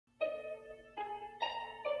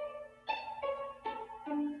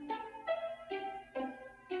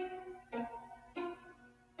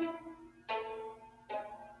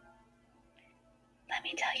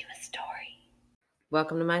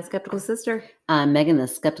Welcome to My Skeptical Sister. I'm Megan, the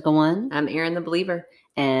skeptical one. I'm Erin, the believer.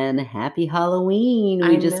 And happy Halloween.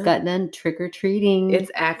 I We just know. got done trick-or-treating. It's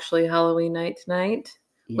actually Halloween night tonight,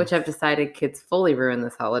 which I've decided kids fully ruin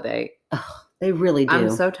this holiday. Oh, they really do. I'm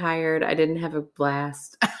so tired. I didn't have a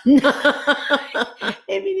blast. I mean,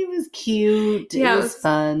 it was cute. Yeah, it was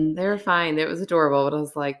fun. They were fine. It was adorable, but I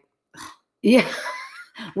was like... Yeah.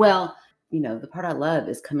 Well, the part I love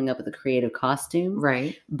is coming up with a creative costume.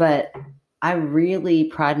 Right. But I really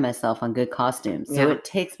pride myself on good costumes. So it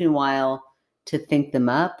takes me a while to think them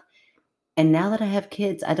up. And now that I have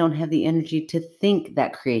kids, I don't have the energy to think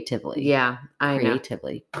that creatively. Yeah, I know.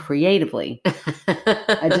 Creatively.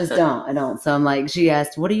 I just don't. I don't. So I'm like, she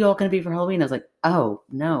asked, what are you all going to be for Halloween? I was like, oh,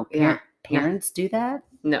 no. Parents do that?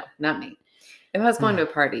 No, not me. If I was going to a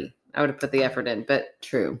party, I would have put the effort in. But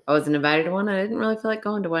true. I wasn't invited to one. I didn't really feel like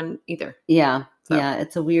going to one either. Yeah. So. Yeah.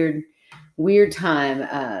 It's a weird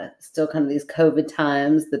time. Still kind of these COVID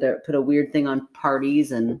times that put a weird thing on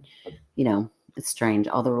parties and, it's strange.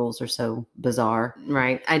 All the rules are so bizarre.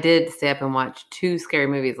 Right. I did stay up and watch 2 scary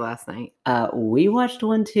movies last night. We watched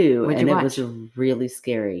one too. What'd you watch? It was really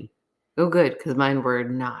scary. Oh, good. Because mine were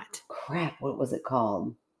not. Crap. What was it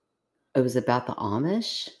called? It was about the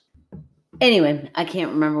Amish. Anyway, I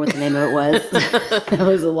can't remember what the name of it was. That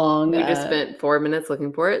was a long... We just spent 4 minutes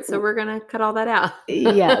looking for it. So we're going to cut all that out.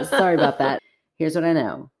 Yeah. Sorry about that. Here's what I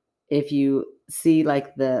know. If you see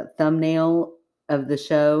like the thumbnail of the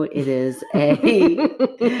show, it is a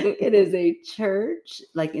church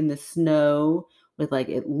like in the snow with like,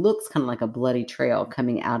 it looks kind of like a bloody trail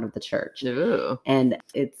coming out of the church. Ooh. And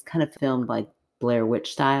it's kind of filmed like Blair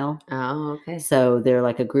Witch style. Oh, okay. So they're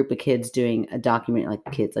like a group of kids doing a documentary,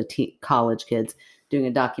 college kids doing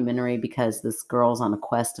a documentary because this girl's on a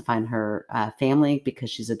quest to find her family because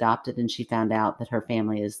she's adopted, and she found out that her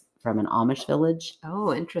family is from an Amish village.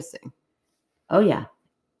 Oh, interesting. Oh, yeah.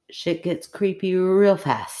 Shit gets creepy real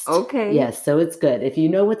fast. Okay. Yes, so it's good. If you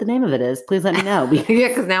know what the name of it is, please let me know. Yeah,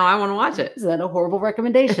 because now I want to watch it. Is that a horrible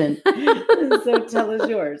recommendation? So tell us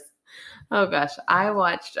yours. Oh, gosh. I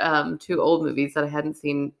watched 2 old movies that I hadn't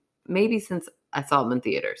seen maybe since I saw them in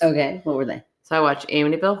theaters. Okay. What were they? So I watched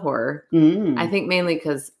Amityville Horror. I think mainly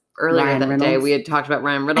because earlier day we had talked about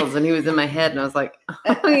Ryan Reynolds and he was in my head and I was like,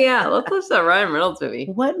 oh, yeah, let's watch that Ryan Reynolds movie.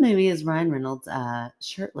 What movie is Ryan Reynolds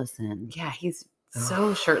shirtless in? Yeah, he's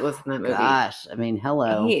so shirtless in that movie. Gosh, I mean,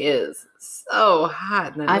 hello. He is so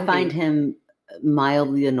hot in that movie. I find him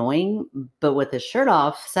mildly annoying, but with his shirt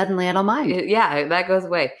off, suddenly I don't mind. Yeah, that goes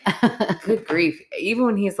away. Good grief. Even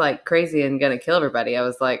when he's like crazy and gonna kill everybody, I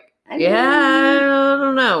was like, I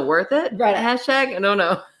don't know. Worth it? Right. Hashtag, I don't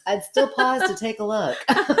know. I'd still pause to take a look.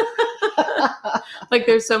 Like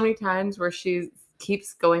there's so many times where she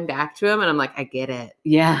keeps going back to him and I'm like, I get it.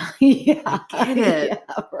 Yeah. I get it.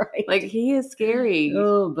 Yeah, right. Like he is scary.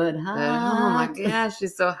 Oh, but hot. Oh my gosh,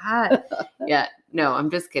 she's so hot. Yeah. No, I'm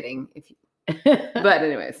just kidding. But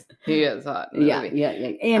anyways, he is hot. Yeah.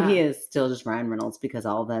 And he is still just Ryan Reynolds because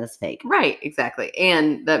all of that is fake. Right, exactly.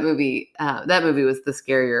 And that movie was the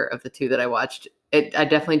scarier of the 2 that I watched. I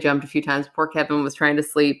definitely jumped a few times. Poor Kevin was trying to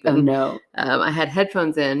sleep. And, oh, no. I had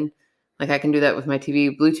headphones in. Like I can do that with my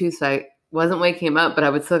TV, Bluetooth, so I wasn't waking him up, but I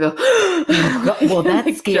would still go, well,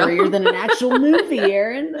 that's scarier than an actual movie,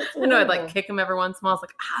 Erin. I'd like kick him every once in a while. I was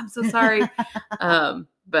like, I'm so sorry.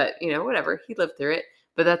 But whatever. He lived through it.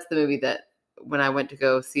 But that's the movie that when I went to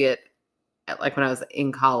go see it, when I was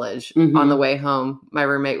in college, on the way home, my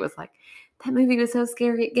roommate was like, that movie was so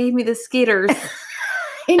scary. It gave me the skitters.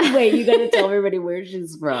 Anyway, you got to tell everybody where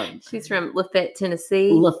she's from. She's from Lafayette,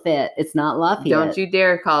 Tennessee. Lafayette. It's not Lafayette. Don't you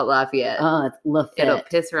dare call it Lafayette. Oh, it's Lafayette. It'll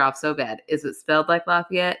piss her off so bad. Is it spelled like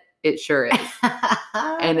Lafayette? It sure is.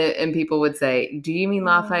 And people would say, do you mean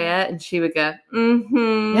Lafayette? And she would go,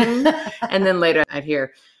 mm-hmm. And then later I'd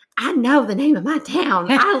hear, I know the name of my town.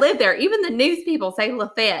 I live there. Even the news people say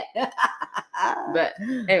Lafayette. But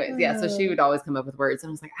anyways, yeah. So she would always come up with words. And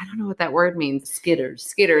I was like, I don't know what that word means. Skitters.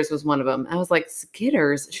 Skitters was one of them. I was like,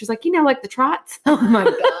 skitters? She was like, like the trots? Oh my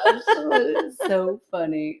gosh. That is so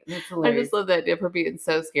funny. That's hilarious. I just love that idea of her being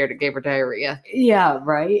so scared it gave her diarrhea. Yeah,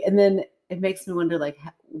 right. And then it makes me wonder, like,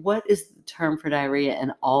 what is the term for diarrhea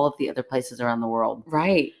in all of the other places around the world?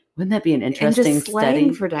 Right. Wouldn't that be an interesting and just slang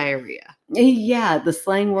study for diarrhea? Yeah, the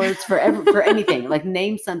slang words for anything. Like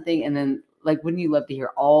name something, and then like wouldn't you love to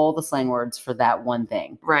hear all the slang words for that one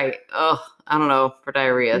thing? Right. Oh, I don't know, for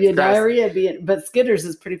diarrhea. Yeah, diarrhea but skitters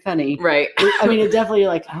is pretty funny. Right. I mean, it definitely, you're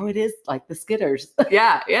like, oh, it is like the skitters.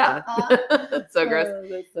 Yeah. That's so gross. Oh,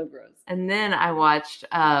 that's so gross. And then I watched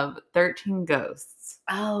 13 Ghosts.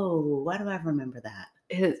 Oh, why do I remember that?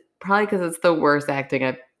 It's probably because it's the worst acting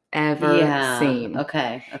I've ever seen.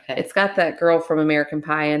 Okay. It's got that girl from American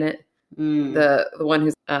Pie in it. The one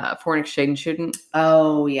who's a foreign exchange student.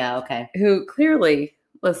 Oh, yeah. Okay. Who clearly,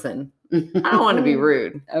 listen, I don't want to be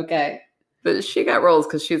rude. Okay. But she got roles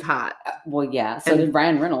because she's hot. Well, yeah. So did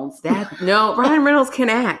Ryan Reynolds. No, Ryan Reynolds can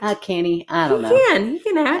act. Can he? I don't know. He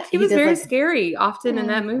can act. He was very scary often in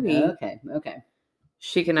that movie. Okay.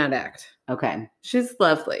 She cannot act. Okay. She's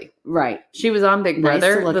lovely. Right. She was on Big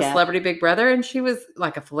Brother, the Celebrity Big Brother, and she was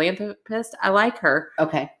like a philanthropist. I like her.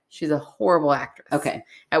 Okay. She's a horrible actress. Okay.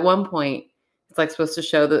 At one point, it's like supposed to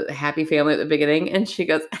show the happy family at the beginning, and she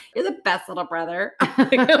goes, "You're the best little brother."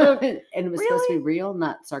 And it was supposed to be real,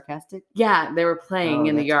 not sarcastic? Yeah, they were playing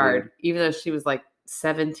in the yard, weird. Even though she was like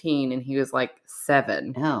 17 and he was like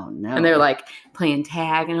 7. Oh, no. And they're like playing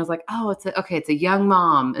tag, and I was like, "Oh, it's a young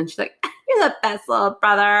mom." And she's like, "You're the best little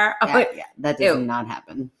brother." Yeah, that does not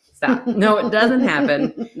happen. Stop. No, it doesn't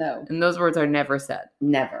happen. No. And those words are never said.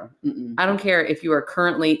 Never. I don't care if you are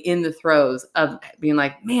currently in the throes of being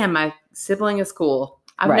like, "Man, my sibling is cool."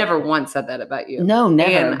 I've never once said that about you. No,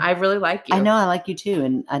 never. And I really like you. I know I like you too,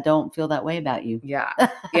 and I don't feel that way about you. Yeah.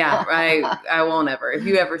 Yeah. I won't ever. If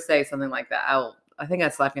you ever say something like that, I think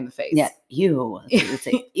I'd slap you in the face. Yeah. You.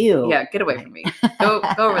 Say, ew. Yeah. Get away from me. Go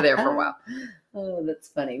over there for a while. Oh, that's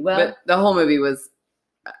funny. Well, but the whole movie was,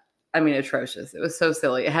 atrocious. It was so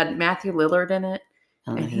silly. It had Matthew Lillard in it.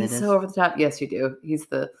 And he's so over the top. Yes, you do. He's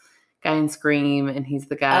the guy in Scream, and he's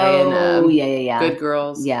the guy in yeah. Good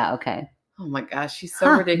Girls. Yeah, okay. Oh my gosh, she's so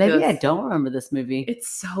ridiculous. Maybe I don't remember this movie. It's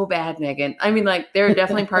so bad, Megan. I mean, like, there are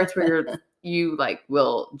definitely parts where you like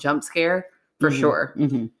will jump scare for sure.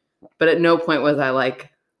 Mm-hmm. But at no point was I like,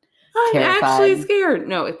 I'm terrified. Actually scared.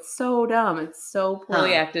 No, it's so dumb. It's so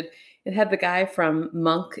poorly acted. It had the guy from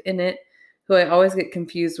Monk in it, who I always get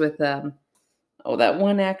confused with. That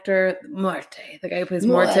one actor, Morte, the guy who plays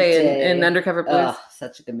Morte in Undercover Blues. Oh,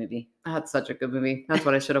 such a good movie. That's such a good movie. That's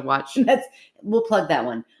what I should have watched. We'll plug that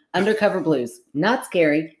one. Undercover Blues. Not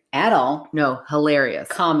scary at all. No, hilarious.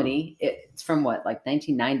 Comedy. It's from what, like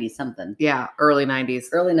 1990 something? Yeah, early 90s.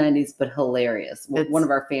 Early 90s, but hilarious. One of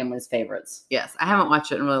our family's favorites. Yes, I haven't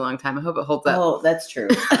watched it in a really long time. I hope it holds up. Oh, that's true.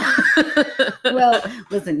 Well,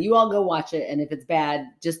 listen, you all go watch it, and if it's bad,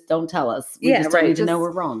 just don't tell us. We just don't need to know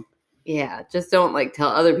we're wrong. Yeah, just don't tell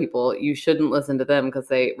other people you shouldn't listen to them because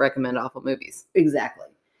they recommend awful movies. Exactly.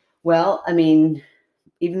 Well, I mean,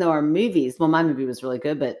 even though our movies, my movie was really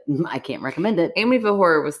good, but I can't recommend it. Amityville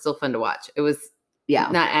Horror was still fun to watch. It was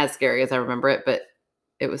not as scary as I remember it, but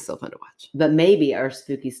it was still fun to watch. But maybe our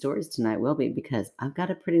spooky stories tonight will be, because I've got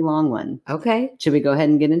a pretty long one. Okay. Should we go ahead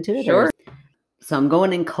and get into it? Sure. So I'm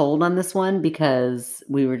going in cold on this one because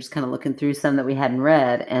we were just kind of looking through some that we hadn't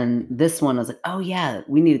read. And this one, I was like, oh yeah,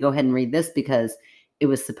 we need to go ahead and read this because it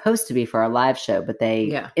was supposed to be for our live show, but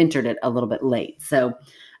they entered it a little bit late. So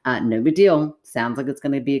no big deal. Sounds like it's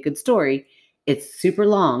going to be a good story. It's super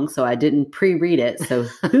long, so I didn't pre-read it. So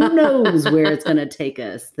who knows where it's going to take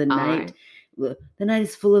us. The night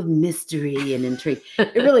is full of mystery and intrigue.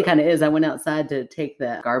 It really kind of is. I went outside to take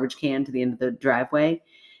the garbage can to the end of the driveway.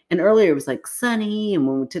 And earlier it was like sunny, and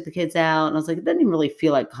when we took the kids out, and I was like, it doesn't even really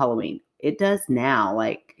feel like Halloween. It does now.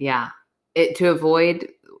 To avoid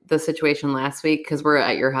the situation last week, because we're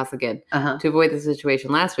at your house again, to avoid the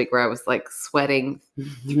situation last week where I was like sweating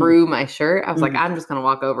through my shirt, I was like, I'm just going to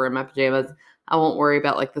walk over in my pajamas. I won't worry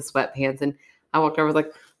about like the sweatpants. And I walked over,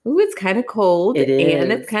 like, ooh, it's kind of cold. It is.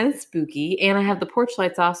 And it's kind of spooky. And I have the porch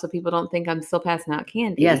lights off so people don't think I'm still passing out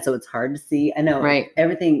candy. Yeah, so it's hard to see. I know. Right.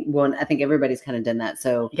 Everything, I think everybody's kind of done that.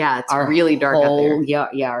 So yeah, it's really dark out there.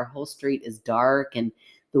 Yeah, our whole street is dark, and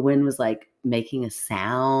the wind was like making a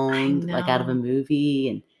sound like out of a movie.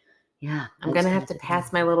 And yeah. I'm going to have to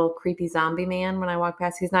pass my little creepy zombie man when I walk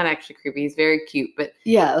past. He's not actually creepy. He's very cute, but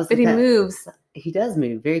he moves. He does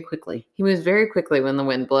move very quickly. He moves very quickly when the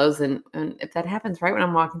wind blows. And if that happens right when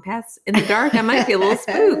I'm walking past in the dark, I might be a little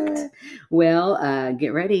spooked. Well,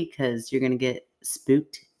 get ready, because you're going to get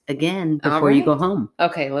spooked again before you go home.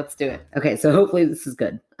 Okay, let's do it. Okay, so hopefully this is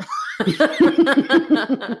good.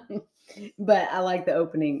 But I like the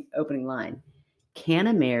opening line. Can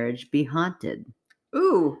a marriage be haunted?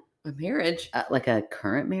 Ooh, a marriage? Like a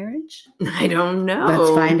current marriage? I don't know.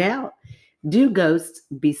 Let's find out. Do ghosts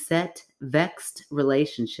beset vexed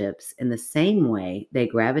relationships in the same way they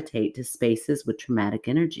gravitate to spaces with traumatic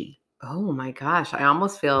energy? Oh my gosh. I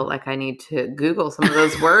almost feel like I need to Google some of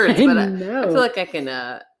those words, but I feel like I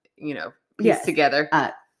can, piece together.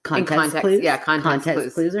 Context clues. Yeah,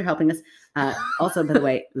 context clues are helping us. Also, by the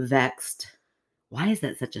way, vexed. Why is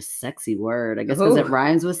that such a sexy word? I guess because it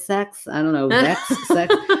rhymes with sex. I don't know. Vexed,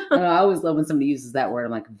 sex. I always love when somebody uses that word.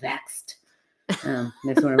 I'm like, vexed. Makes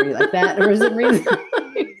me want to read it like that. Or is it reason?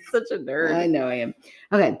 such a nerd. I know I am.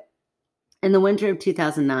 Okay. In the winter of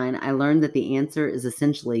 2009, I learned that the answer is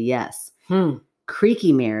essentially yes.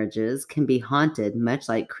 Creaky marriages can be haunted, much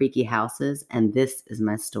like creaky houses, and this is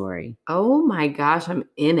my story. Oh my gosh, I'm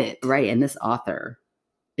in it. Right, and this author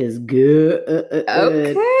is good.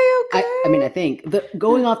 Okay. I mean, I think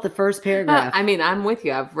going off the first paragraph. I mean, I'm with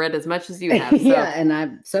you. I've read as much as you have. So. Yeah, and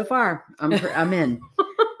I'm in.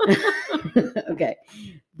 Okay.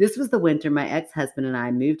 This was the winter my ex-husband and I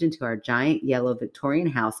moved into our giant yellow Victorian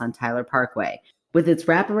house on Tyler Parkway. With its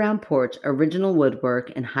wraparound porch, original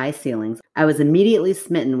woodwork, and high ceilings, I was immediately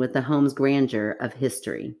smitten with the home's grandeur of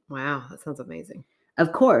history. Wow, that sounds amazing.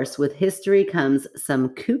 Of course, with history comes some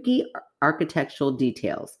kooky architectural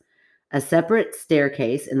details. A separate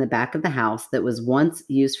staircase in the back of the house that was once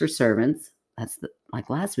used for servants. That's like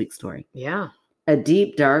last week's story. Yeah. A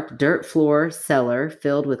deep, dark dirt floor cellar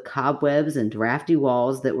filled with cobwebs and drafty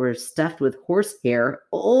walls that were stuffed with horsehair.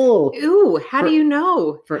 Oh, ooh! How do you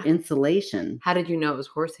know? For insulation. How did you know it was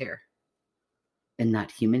horsehair and not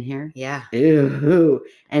human hair? Yeah. Ooh,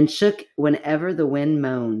 and shook whenever the wind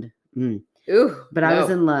moaned. Ooh, but I was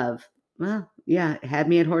in love. Well, yeah, it had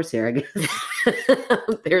me at horsehair, I guess.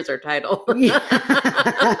 There's our title. But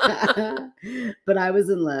I was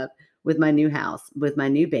in love with my new house, with my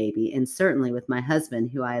new baby, and certainly with my husband,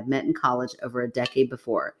 who I had met in college over a decade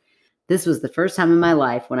before. This was the first time in my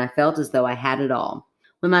life when I felt as though I had it all.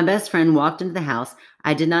 When my best friend walked into the house,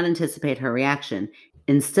 I did not anticipate her reaction.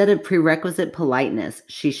 Instead of prerequisite politeness,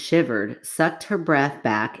 she shivered, sucked her breath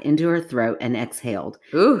back into her throat, and exhaled.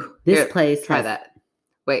 Ooh, this place. Try that.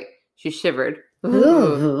 Wait, she shivered.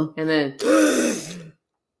 Ooh. And then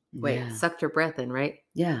sucked her breath in, right?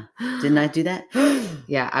 Yeah. Didn't I do that?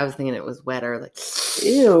 Yeah, I was thinking it was wetter. Like,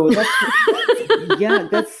 ew.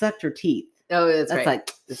 That sucked her teeth. Oh, that's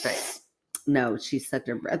right. That's right. No, she sucked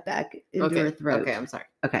her breath back into her throat. Okay, I'm sorry.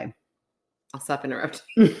 Okay. I'll stop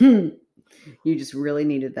interrupting. You just really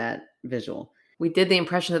needed that visual. We did the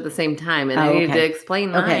impression at the same time, and I needed to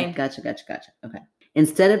explain mine. Okay, gotcha. Okay.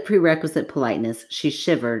 Instead of prerequisite politeness, she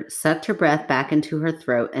shivered, sucked her breath back into her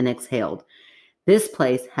throat, and exhaled. This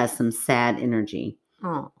place has some sad energy.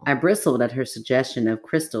 Oh. I bristled at her suggestion of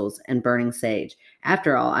crystals and burning sage.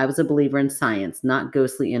 After all, I was a believer in science, not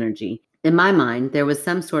ghostly energy. In my mind, there was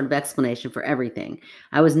some sort of explanation for everything.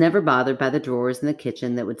 I was never bothered by the drawers in the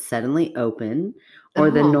kitchen that would suddenly open, or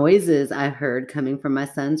the noises I heard coming from my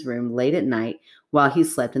son's room late at night while he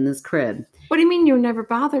slept in this crib. What do you mean you were never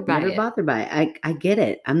bothered by it? Never bothered by it. I get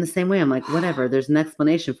it. I'm the same way. I'm like, whatever. There's an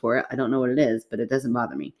explanation for it. I don't know what it is, but it doesn't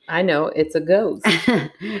bother me. I know. It's a ghost.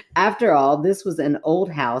 After all, this was an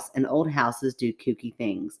old house, and old houses do kooky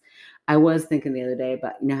things. I was thinking the other day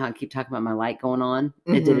about, you know how I keep talking about my light going on?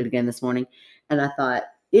 Mm-hmm. It did it again this morning. And I thought,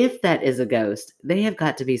 if that is a ghost, they have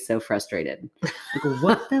got to be so frustrated. Like,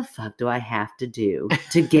 what the fuck do I have to do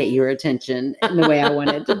to get your attention in the way I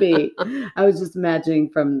want it to be? I was just imagining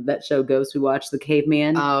from that show Ghost we watched, the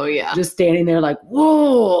caveman. Oh, yeah. Just standing there like,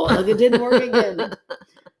 whoa, like it didn't work again.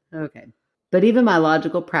 Okay. But even my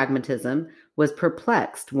logical pragmatism was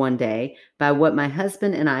perplexed one day by what my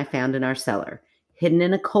husband and I found in our cellar. Hidden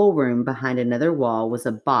in a coal room behind another wall was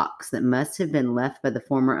a box that must have been left by the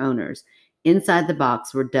former owners. Inside the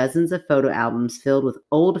box were dozens of photo albums filled with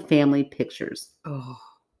old family pictures. Oh,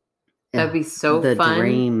 that'd be so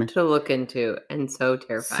fun to look into and so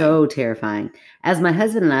terrifying. So terrifying. As my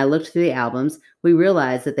husband and I looked through the albums, we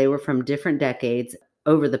realized that they were from different decades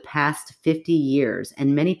over the past 50 years,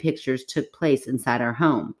 and many pictures took place inside our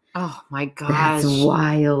home. Oh my gosh. That's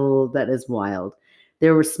wild. That is wild.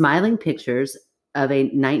 There were smiling pictures of a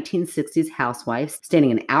 1960s housewife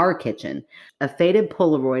standing in our kitchen, a faded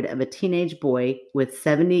Polaroid of a teenage boy with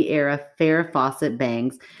 70-era Farrah Fawcett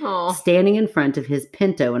bangs standing in front of his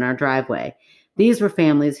Pinto in our driveway. These were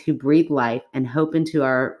families who breathed life and hope into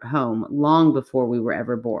our home long before we were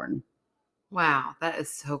ever born. Wow, that is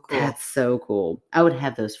so cool. That's so cool. I would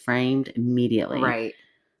have those framed immediately. Right.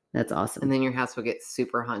 That's awesome. And then your house would get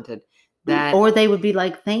super haunted. Or they would be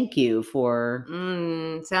like, thank you for...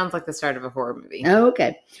 sounds like the start of a horror movie. Oh,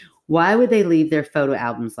 okay. Why would they leave their photo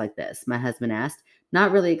albums like this? My husband asked,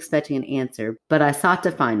 not really expecting an answer, but I sought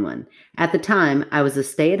to find one. At the time, I was a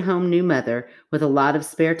stay-at-home new mother with a lot of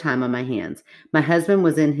spare time on my hands. My husband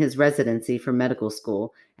was in his residency for medical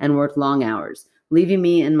school and worked long hours, leaving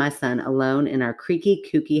me and my son alone in our creaky,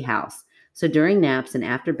 kooky house. So during naps and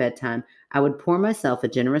after bedtime, I would pour myself a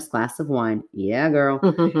generous glass of wine, yeah, girl,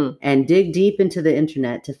 and dig deep into the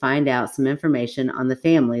internet to find out some information on the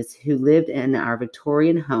families who lived in our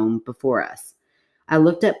Victorian home before us. I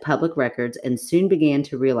looked at public records and soon began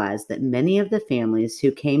to realize that many of the families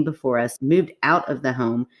who came before us moved out of the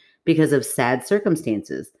home because of sad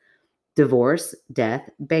circumstances. divorce, death,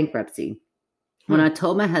 bankruptcy. When I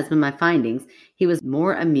told my husband my findings, he was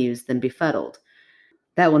more amused than befuddled.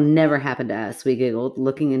 That will never happen to us, we giggled,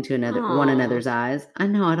 looking into one Aw. another's eyes. I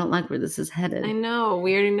know, I don't like where this is headed. I know.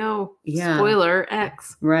 We already know. Yeah. Spoiler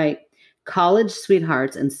X. Right. College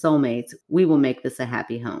sweethearts and soulmates, we will make this a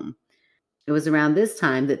happy home. It was around this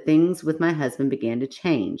time that things with my husband began to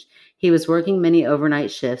change. He was working many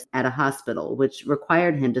overnight shifts at a hospital, which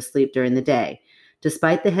required him to sleep during the day.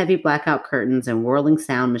 Despite the heavy blackout curtains and whirling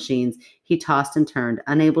sound machines, he tossed and turned,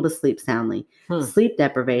 unable to sleep soundly. Sleep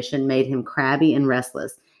deprivation made him crabby and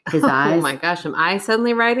restless. His eyes... Oh my gosh, am I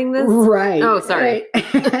suddenly writing this? Right. Oh, sorry.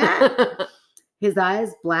 Right. His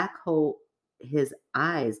eyes black holes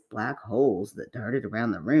that darted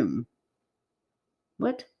around the room.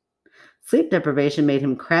 What? Sleep deprivation made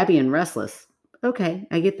him crabby and restless. Okay,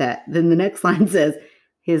 I get that. Then the next line says,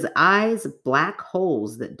 his eyes black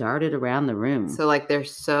holes that darted around the room. So like they're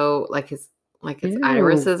so like his Ew,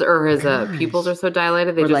 irises or his gosh. Pupils are so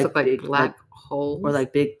dilated they Or just like look like big, black holes. Or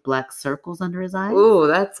like big black circles under his eyes. Ooh,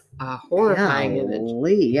 that's a horrifying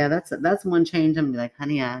image. Yeah, that's one change. I'm like,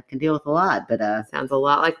 honey, I can deal with a lot, but sounds a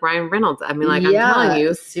lot like Ryan Reynolds. I mean, like I'm telling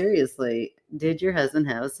you, seriously, did your husband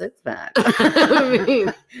have a six-pack? I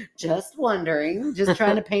mean, just wondering, just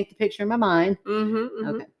trying to paint the picture in my mind.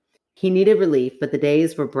 Okay. He needed relief, but the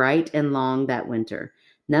days were bright and long that winter.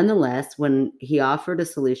 Nonetheless, when he offered a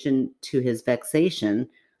solution to his vexation,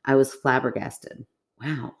 I was flabbergasted.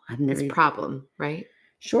 Wow, I've never... His problem, right?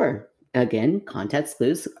 Sure. Again, context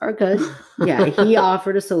clues are good. Yeah, he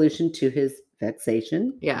offered a solution to his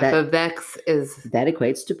vexation. Yeah, but vex is... That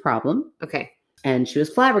equates to problem. Okay. And she was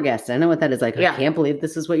flabbergasted. I know what that is like. Yeah. I can't believe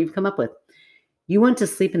this is what you've come up with. You went to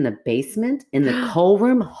sleep in the basement, in the coal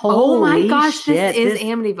room? Holy oh my gosh, shit. this is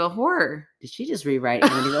Amityville Horror. Did she just rewrite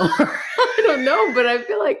Amityville Horror? I don't know, but I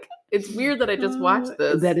feel like it's weird that I just watched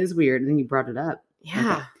this. That is weird. And then you brought it up.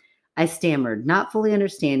 Yeah. Okay. I stammered, not fully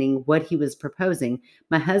understanding what he was proposing.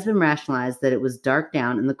 My husband rationalized that it was dark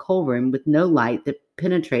down in the coal room with no light that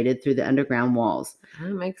penetrated through the underground walls. That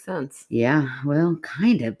makes sense. Yeah, well,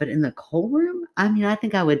 kind of. But in the coal room? I mean, I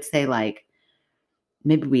think I would say like,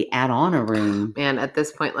 maybe we add on a room. Man, at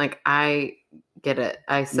this point, like, I get it.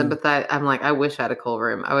 I sympathize. I'm like, I wish I had a coal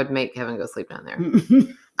room. I would make Kevin go sleep down there.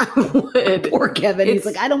 I would. Poor Kevin. He's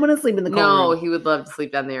like, I don't want to sleep in the coal room. No, he would love to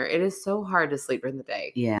sleep down there. It is so hard to sleep during the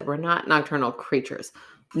day. Yeah. We're not nocturnal creatures.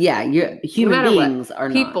 Yeah, human beings are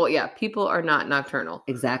not. People are not nocturnal.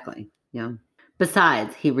 Exactly. Yeah.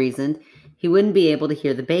 Besides, he reasoned, he wouldn't be able to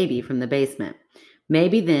hear the baby from the basement.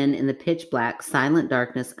 Maybe then, in the pitch black, silent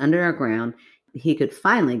darkness underground, he could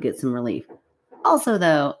finally get some relief. Also,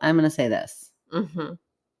 though, I'm going to say this. Mm-hmm.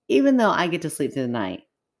 Even though I get to sleep through the night,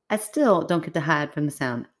 I still don't get to hide from the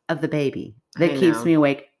sound of the baby that keeps me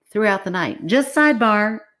awake throughout the night. Just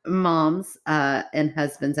sidebar, moms and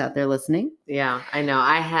husbands out there listening. Yeah, I know.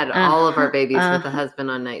 I had all of our babies with the husband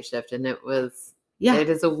on night shift, and it was, it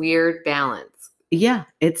is a weird balance. Yeah,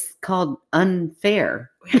 it's called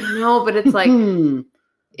unfair. No, but it's like,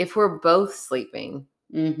 if we're both sleeping,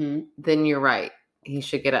 then you're right. He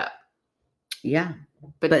should get up. Yeah.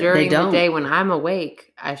 But during the day when I'm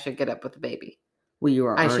awake, I should get up with the baby. Well, you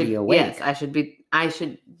are already awake. Yes, I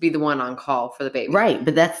should be the one on call for the baby. Right.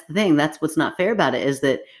 But that's the thing. That's what's not fair about it is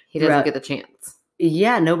that he doesn't get the chance.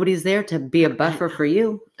 Yeah. Nobody's there to be a buffer for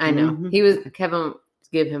you. I know. Kevin,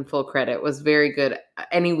 give him full credit, was very good.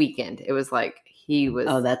 Any weekend. It was like he was.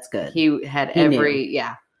 Oh, that's good. He had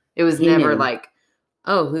it was never like,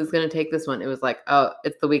 oh, who's going to take this one? It was like, oh,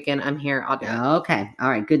 it's the weekend. I'm here. I'll do it. Okay.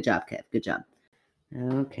 All right. Good job, Kev. Good job.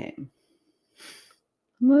 Okay.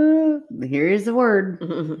 Well, here's the word.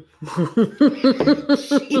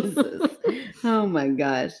 Jesus. Oh my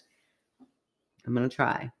gosh. I'm going to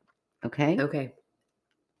try. Okay. Okay.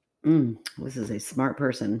 This is a smart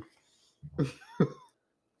person.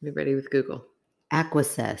 Be ready with Google.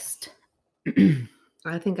 Acquiesced.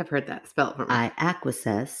 I think I've heard that. Spell it for me. I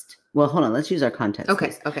acquiesced. Well, hold on. Let's use our context. Okay.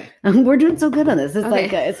 Please. Okay. We're doing so good on this.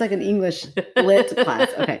 It's like an English lit class.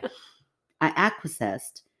 Okay. I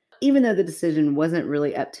acquiesced, even though the decision wasn't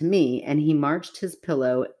really up to me, and he marched his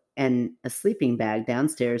pillow and a sleeping bag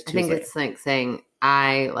downstairs. I think it's like saying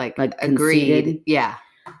I agreed. Conceded. Yeah.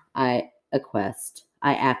 I acquiesced.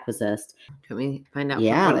 I acquiesced. Can we find out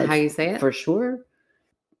how you say it? For sure.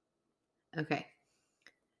 Okay.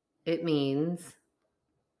 It means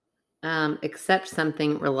accept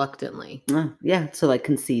something reluctantly. Yeah. So like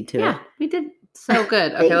concede to it. Yeah, we did so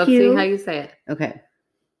good. Okay, let's see how you say it. Okay.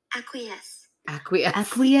 Acquiesce. Acquiesced.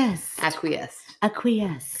 Acquiesced.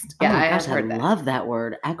 Acquiesced. Yeah, oh my gosh, heard that. love that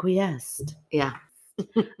word. Acquiesced. Yeah.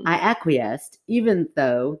 I acquiesced, even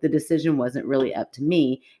though the decision wasn't really up to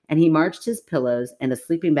me, and he marched his pillows and a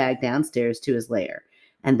sleeping bag downstairs to his lair.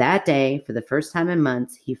 And that day, for the first time in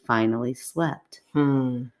months, he finally slept.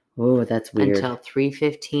 Oh, that's weird. Until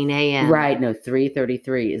 3:15 a.m. Right, no,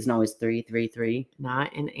 3:33 isn't always 3:33.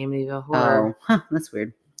 Not in Amityville Horror. Oh, that's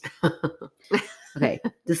weird. Okay,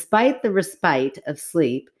 despite the respite of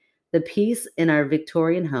sleep, the peace in our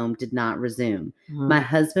Victorian home did not resume. My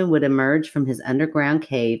husband would emerge from his underground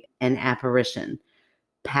cave an apparition.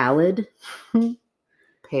 Pallid.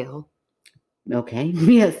 Pale. Okay,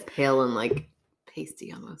 yes. Pale and like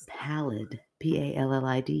pasty almost. Pallid.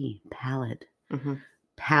 Pallid. Pallid.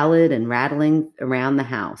 Pallid and rattling around the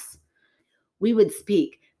house. We would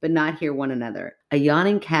speak, but not hear one another. A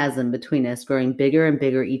yawning chasm between us growing bigger and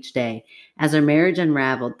bigger each day. As our marriage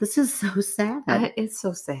unraveled, this is so sad. It's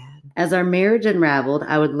so sad. As our marriage unraveled,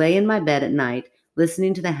 I would lay in my bed at night,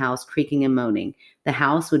 listening to the house creaking and moaning. The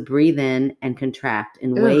house would breathe in and contract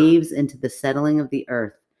in waves into the settling of the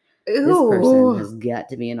earth. This person has got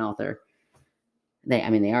to be an author. They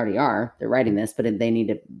already are. They're writing this, but they need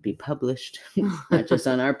to be published, not just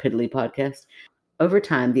on our piddly podcast. Over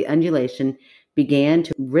time, the undulation began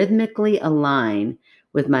to rhythmically align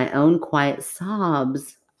with my own quiet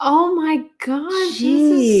sobs. Oh my gosh,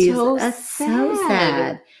 Jeez, that's so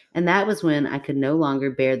sad. And that was when I could no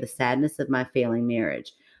longer bear the sadness of my failing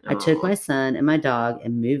marriage. I took my son and my dog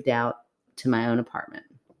and moved out to my own apartment.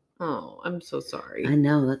 Oh, I'm so sorry. I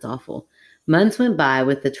know, that's awful. Months went by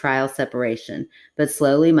with the trial separation, but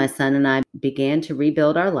slowly my son and I began to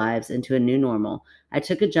rebuild our lives into a new normal. I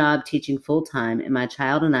took a job teaching full-time, and my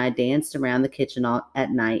child and I danced around the kitchen at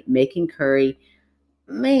night, making curry.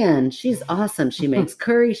 Man, she's awesome. She makes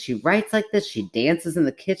curry. She writes like this. She dances in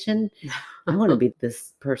the kitchen. I want to be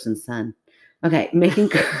this person's son. Okay, making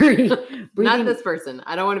curry. Not this person.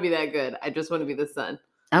 I don't want to be that good. I just want to be the son.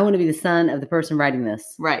 I want to be the son of the person writing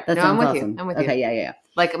this. Right. That sounds awesome. You. I'm with you. Okay, yeah.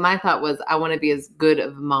 Like my thought was, I want to be as good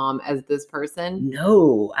of a mom as this person.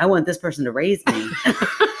 No, I want this person to raise me.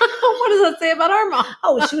 What does that say about our mom?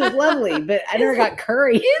 Oh, she was lovely, but I never got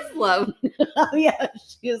curry. Is love. Oh, yeah,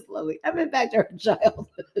 she is lovely. I went back to her childhood.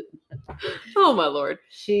 Oh, my Lord.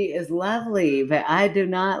 She is lovely, but I do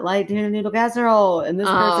not like tuna noodle casserole. And this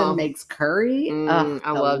person makes curry.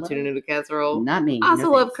 I love tuna noodle casserole. Not me. I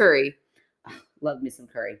also love curry. Love me some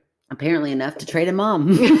curry. Apparently enough to trade a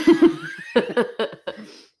mom.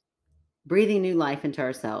 Breathing new life into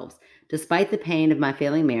ourselves. Despite the pain of my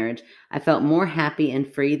failing marriage, I felt more happy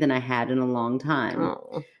and free than I had in a long time.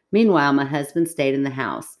 Oh. Meanwhile, my husband stayed in the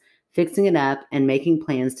house, fixing it up and making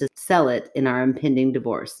plans to sell it in our impending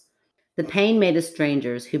divorce. The pain made us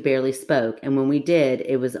strangers who barely spoke, and when we did,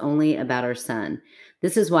 it was only about our son.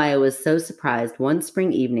 This is why I was so surprised one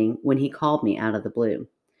spring evening when he called me out of the blue.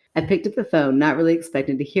 I picked up the phone, not really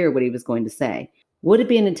expecting to hear what he was going to say. Would it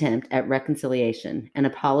be an attempt at reconciliation? An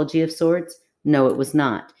apology of sorts? No, it was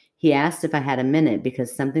not. He asked if I had a minute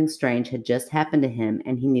because something strange had just happened to him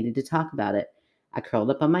and he needed to talk about it. I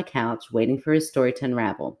curled up on my couch, waiting for his story to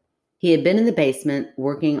unravel. He had been in the basement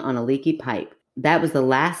working on a leaky pipe. That was the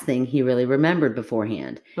last thing he really remembered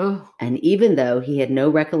beforehand. Oh. And even though he had no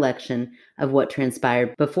recollection of what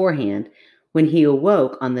transpired beforehand, when he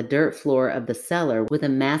awoke on the dirt floor of the cellar with a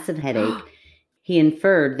massive headache, he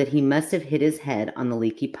inferred that he must have hit his head on the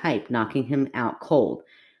leaky pipe, knocking him out cold.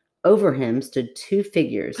 Over him stood two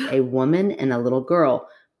figures, a woman and a little girl,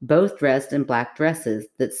 both dressed in black dresses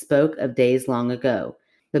that spoke of days long ago,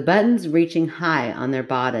 the buttons reaching high on their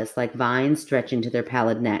bodice like vines stretching to their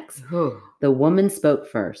pallid necks. The woman spoke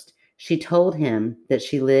first. She told him that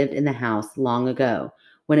she lived in the house long ago,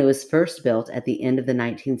 when it was first built at the end of the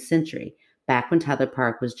 19th century, back when Tyler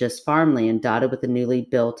Park was just farmland dotted with the newly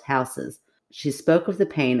built houses. She spoke of the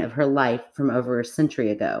pain of her life from over a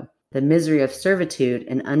century ago, the misery of servitude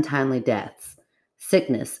and untimely deaths,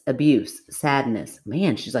 sickness, abuse, sadness.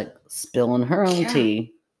 Man, she's like spilling her own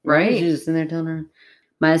tea. Right? She's just in there telling her.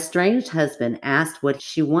 My estranged husband asked what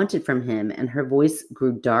she wanted from him, and her voice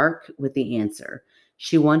grew dark with the answer.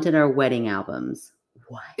 She wanted our wedding albums.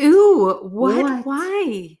 What? Ew, what?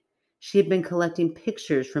 Why? She had been collecting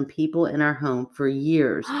pictures from people in our home for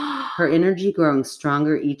years, her energy growing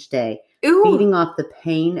stronger each day, feeding off the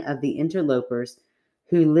pain of the interlopers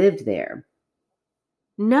who lived there.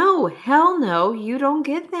 No, hell no, you don't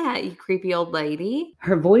get that, you creepy old lady.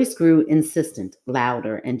 Her voice grew insistent,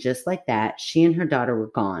 louder, and just like that, she and her daughter were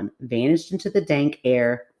gone, vanished into the dank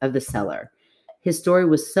air of the cellar. His story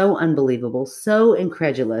was so unbelievable, so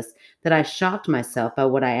incredulous, that I shocked myself by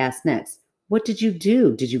what I asked next. What did you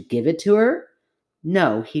do? Did you give it to her?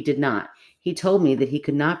 No, he did not. He told me that he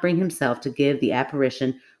could not bring himself to give the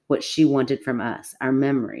apparition what she wanted from us, our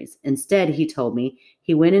memories. Instead, he told me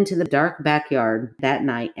he went into the dark backyard that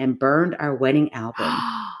night and burned our wedding album.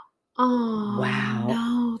 Oh, Wow.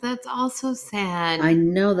 no, that's also sad. I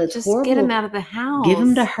know, that's Just horrible. get him out of the house. Give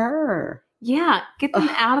him to her. Yeah, get them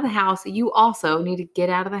Ugh. out of the house. You also need to get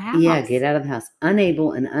out of the house. Yeah, get out of the house.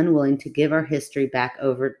 Unable and unwilling to give our history back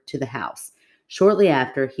over to the house. Shortly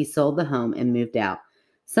after, he sold the home and moved out.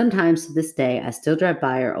 Sometimes to this day, I still drive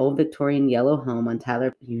by our old Victorian yellow home on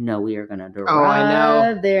Tyler. You know we are going to drive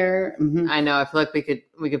I know. there. Mm-hmm. I know. I feel like we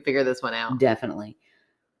could figure this one out. Definitely.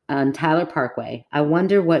 On Tyler Parkway. I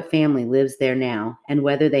wonder what family lives there now and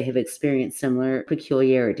whether they have experienced similar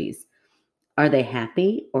peculiarities. Are they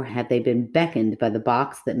happy, or have they been beckoned by the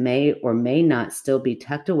box that may or may not still be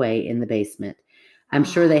tucked away in the basement? I'm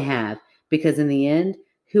sure they have, because in the end,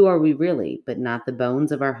 who are we really but not the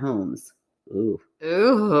bones of our homes? Ooh.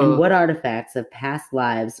 And what artifacts of past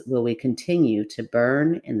lives will we continue to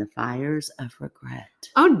burn in the fires of regret?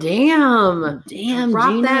 Oh, damn. Damn,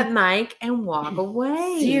 Drop Gina. that mic and walk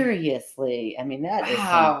away. Seriously. I mean, that is some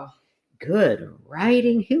Wow. good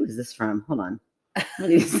writing. Who is this from? Hold on. Let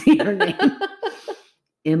me see her name.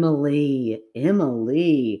 Emily.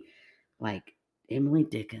 Like Emily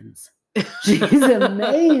Dickens. She's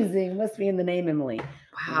amazing. Must be in the name Emily.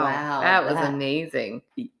 Wow. That was amazing.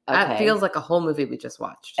 Okay. That feels like a whole movie we just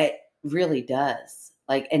watched. It really does.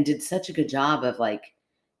 Like, and did such a good job of like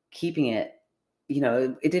keeping it,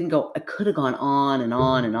 it didn't go, it could have gone on and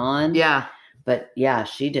on and on. Yeah. But yeah,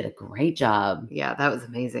 she did a great job. Yeah, that was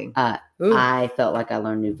amazing. I felt like I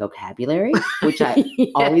learned new vocabulary, which I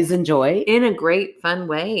always enjoy. In a great, fun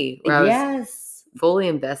way. Where I was fully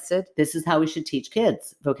invested. This is how we should teach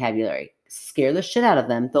kids vocabulary. Scare the shit out of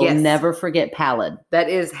them. They'll never forget pallid. That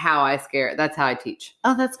is how I scare. That's how I teach.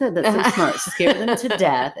 Oh, that's good. That's so smart. Scare them to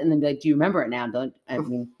death and then be like, do you remember it now?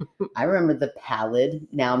 I remember the pallid,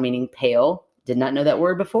 now meaning pale. Did not know that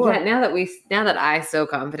word before. Yeah, now that I so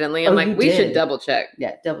confidently, I'm like, we should double check.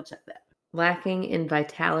 Yeah, double check that. Lacking in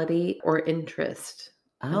vitality or interest.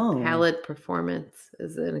 Oh. Pallid performance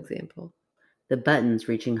is an example. The buttons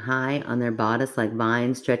reaching high on their bodice like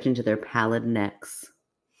vines stretching to their pallid necks.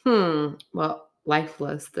 Well,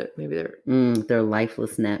 lifeless. They're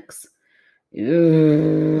lifeless necks.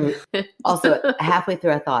 Also, halfway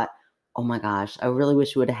through, I thought, oh my gosh, I really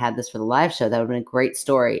wish we would have had this for the live show. That would have been a great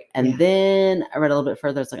story. And then I read a little bit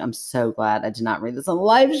further. It's like, I'm so glad I did not read this on the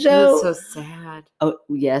live show. That's so sad. Oh,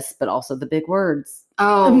 yes, but also the big words.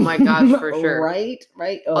 Oh my gosh, for sure. Right.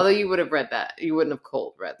 Oh. Although you would have read that. You wouldn't have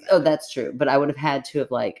cold read that. Oh, that's true. But I would have had to have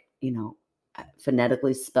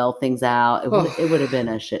phonetically spell things out. It would have been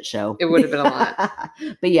a shit show. It would have been a lot.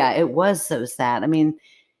 But yeah, it was so sad. I mean,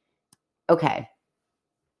 okay.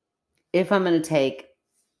 If I'm going to take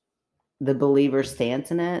the believer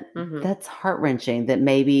stance in it, that's heart-wrenching that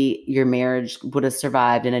maybe your marriage would have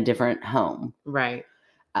survived in a different home. Right.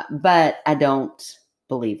 But I don't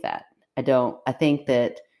believe that. I think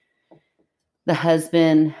that the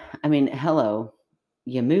husband, hello,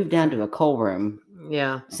 you moved down to a coal room.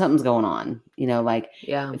 Yeah. Something's going on,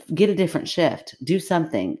 get a different shift, do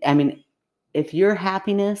something. If your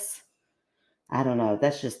happiness, I don't know,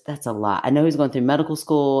 that's a lot. I know he's going through medical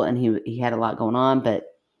school and he had a lot going on, but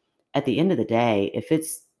at the end of the day, if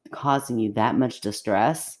it's causing you that much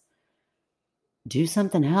distress, do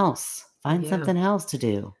something else. Find something else to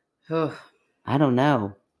do. I don't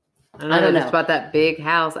know. I don't know. Just about that big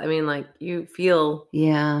house. You feel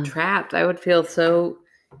trapped. I would feel so,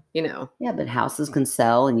 Yeah, but houses can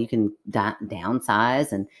sell and you can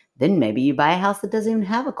downsize, and then maybe you buy a house that doesn't even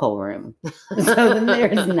have a coal room. So then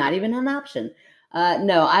there's not even an option.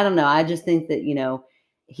 No, I don't know. I just think that,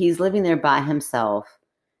 he's living there by himself.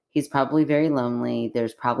 He's probably very lonely.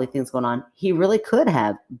 There's probably things going on. He really could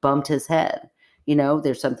have bumped his head.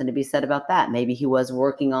 There's something to be said about that. Maybe he was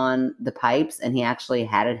working on the pipes and he actually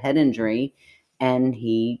had a head injury and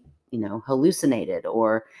he, hallucinated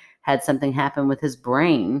or had something happen with his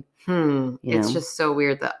brain. It's just so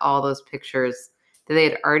weird that all those pictures, that they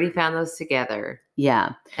had already found those together.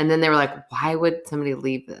 Yeah. And then they were like, why would somebody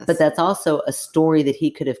leave this? But that's also a story that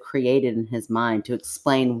he could have created in his mind to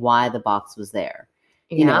explain why the box was there.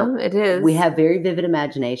 It is. We have very vivid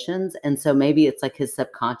imaginations. And so maybe it's like his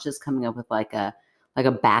subconscious coming up with like a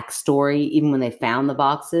backstory, even when they found the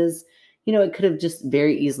boxes. It could have just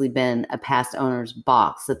very easily been a past owner's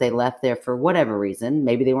box that they left there for whatever reason.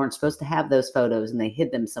 Maybe they weren't supposed to have those photos and they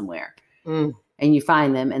hid them somewhere. And you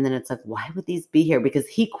find them and then it's like, why would these be here? Because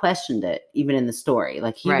he questioned it even in the story.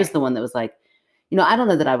 Like he was the one that was like, I don't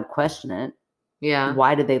know that I would question it. Yeah.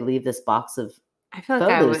 Why did they leave this box of I feel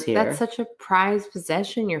like photos here. That's such a prized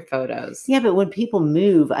possession, your photos. Yeah, but when people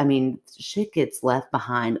move, I mean, shit gets left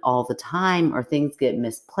behind all the time, or things get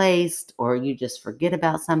misplaced, or you just forget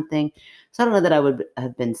about something. So I don't know that I would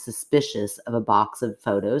have been suspicious of a box of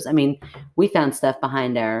photos. I mean, we found stuff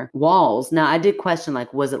behind our walls. Now, I did question,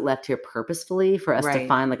 like, was it left here purposefully for us to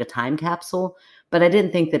find like a time capsule? But I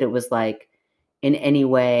didn't think that it was like in any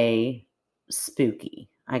way spooky,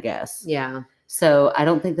 I guess. Yeah. So I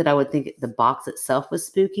don't think that I would think the box itself was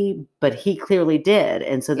spooky, but he clearly did.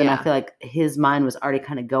 And so then I feel like his mind was already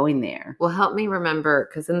kind of going there. Well, help me remember,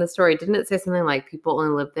 because in the story, didn't it say something like people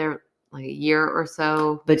only lived there like a year or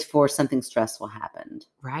so? Before something stressful happened.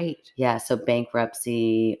 Right. Yeah. So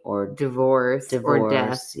bankruptcy or divorce or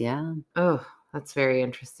death. Yeah. Oh, that's very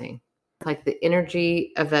interesting. Like the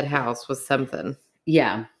energy of that house was something.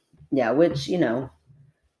 Yeah. Yeah. Which,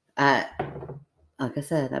 like I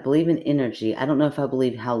said, I believe in energy. I don't know if I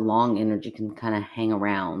believe how long energy can kind of hang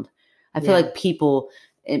around. I feel like people,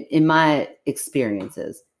 in my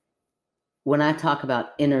experiences, when I talk about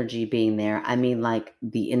energy being there, I mean like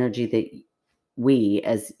the energy that we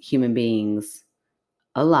as human beings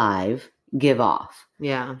alive give off.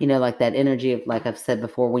 Yeah. Like that energy of, like I've said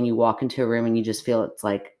before, when you walk into a room and you just feel it's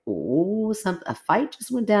like, oh, a fight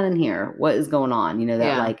just went down in here. What is going on?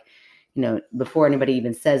 Like, before anybody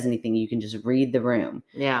even says anything, you can just read the room.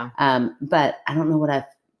 Yeah. But I don't know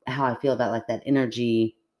how I feel about like that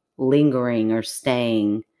energy lingering or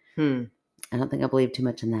staying. I don't think I believe too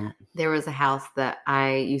much in that. There was a house that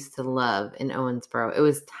I used to love in Owensboro. It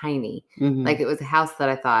was tiny. Mm-hmm. Like it was a house that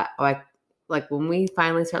I thought, like when we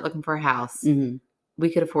finally start looking for a house, we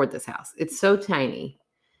could afford this house. It's so tiny.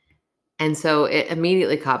 And so it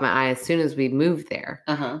immediately caught my eye as soon as we moved there.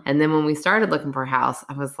 Uh-huh. And then when we started looking for a house,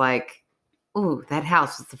 I was like, ooh, that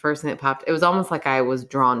house was the first thing that popped. It was almost like I was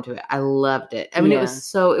drawn to it. I loved it. I mean, it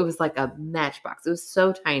was like a matchbox. It was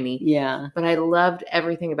so tiny. Yeah. But I loved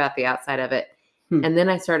everything about the outside of it. And then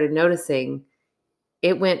I started noticing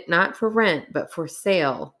it went not for rent, but for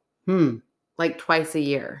sale. Like twice a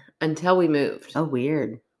year until we moved. Oh,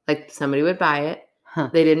 weird. Like somebody would buy it. Huh.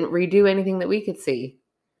 They didn't redo anything that we could see.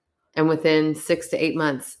 And within 6 to 8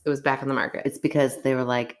 months, it was back on the market. It's because they were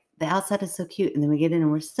like, the outside is so cute. And then we get in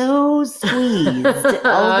and we're so squeezed. All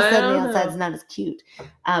of a sudden, the outside's not as cute.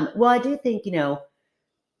 Well, I do think,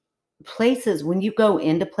 places, when you go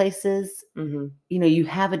into places, you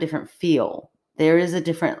have a different feel. There is a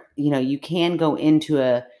different, you can go into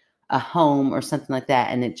a home or something like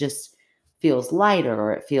that, and it just feels lighter,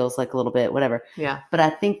 or it feels like a little bit whatever. Yeah. But I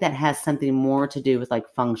think that has something more to do with like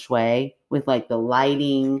feng shui, with like the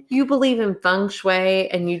lighting. You believe in feng shui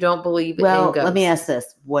and you don't believe in ghosts. Let me ask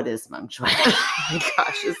this. What is feng shui? Oh my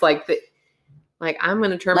gosh. It's like I'm going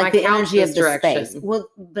to turn like my the couch energy this of the direction. space. Well,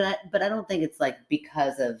 but I don't think it's like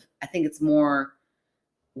because of, I think it's more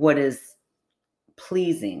what is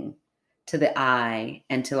pleasing to the eye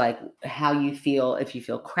and to like how you feel, if you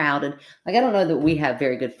feel crowded. Like, I don't know that we have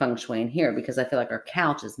very good feng shui in here because I feel like our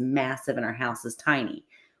couch is massive and our house is tiny.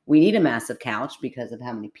 We need a massive couch because of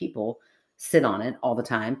how many people sit on it all the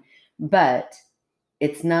time, but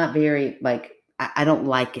it's not very like, I don't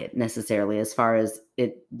like it necessarily as far as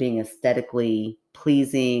it being aesthetically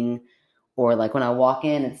pleasing, or like when I walk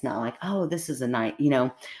in, it's not like, oh, this is a night,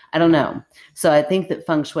 I don't know. So I think that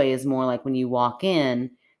feng shui is more like when you walk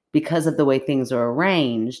in, because of the way things are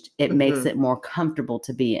arranged, it makes it more comfortable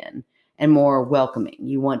to be in and more welcoming.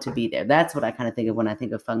 You want to be there. That's what I kind of think of when I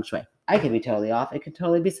think of feng shui. I could be totally off. It could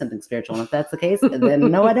totally be something spiritual. And if that's the case,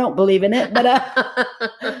 then no, I don't believe in it.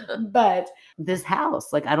 But this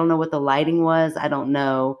house, like, I don't know what the lighting was. I don't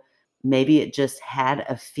know. Maybe it just had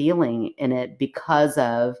a feeling in it because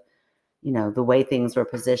of, the way things were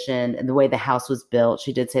positioned and the way the house was built.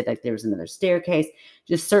 She did say like there was another staircase,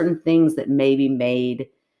 just certain things that maybe made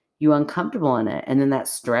you uncomfortable in it. And then that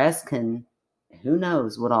stress can, who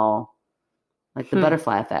knows what all, like the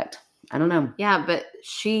butterfly effect. I don't know. Yeah, but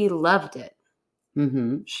she loved it.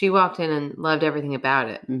 Mm-hmm. She walked in and loved everything about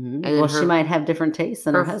it. Mm-hmm. And she might have different tastes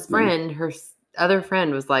than her husband. Her other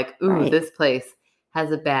friend was like, ooh, This place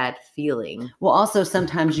has a bad feeling. Well, also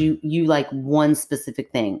sometimes you like one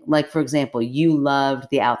specific thing. Like, for example, you loved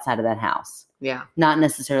the outside of that house. Yeah. Not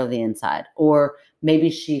necessarily the inside. Or maybe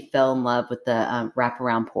she fell in love with the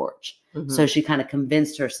wraparound porch. So she kind of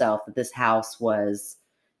convinced herself that this house was,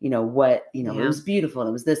 it was beautiful and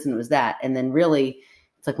it was this and it was that. And then really,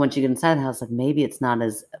 it's like once you get inside the house, like maybe it's not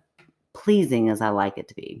as pleasing as I like it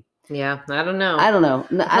to be. Yeah, I don't know. I feel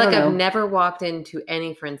like I've never walked into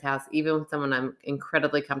any friend's house, even with someone I'm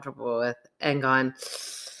incredibly comfortable with, and gone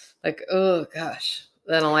like, oh gosh,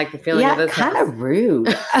 I don't like the feeling of this kind house. of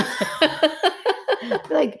rude.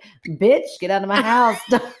 Like, bitch, get out of my house.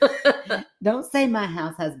 Don't say my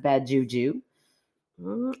house has bad juju.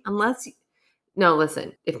 Unless, no,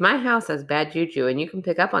 listen, if my house has bad juju and you can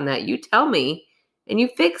pick up on that, you tell me and you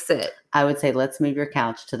fix it. I would say, let's move your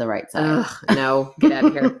couch to the right side. Ugh, no, get out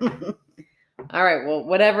of here. All right, well,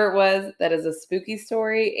 whatever it was, that is a spooky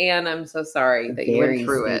story, and I'm so sorry that you went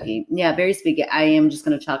through spooky. Yeah, very spooky. I am just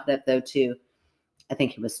going to chalk it up, though, to I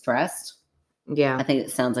think he was stressed. Yeah. I think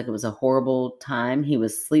it sounds like it was a horrible time. He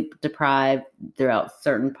was sleep deprived throughout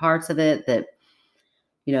certain parts of it that,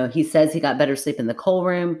 you know, he says he got better sleep in the coal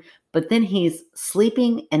room, but then he's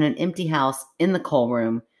sleeping in an empty house in the coal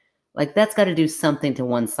room. Like, that's got to do something to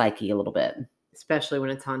one's psyche a little bit. Especially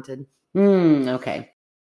when it's haunted. Okay.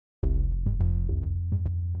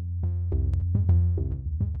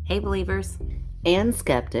 Hey, believers. And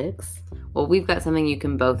skeptics. Well, we've got something you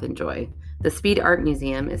can both enjoy. The Speed Art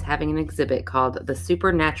Museum is having an exhibit called The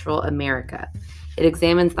Supernatural America. It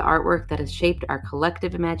examines the artwork that has shaped our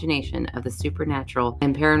collective imagination of the supernatural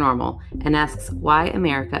and paranormal and asks why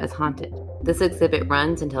America is haunted. This exhibit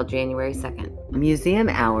runs until January 2nd. Museum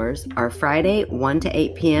hours are Friday 1 to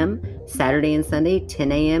 8 p.m., Saturday and Sunday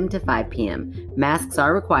 10 a.m. to 5 p.m. Masks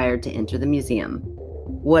are required to enter the museum.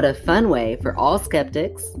 What a fun way for all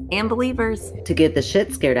skeptics and believers to get the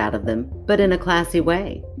shit scared out of them, but in a classy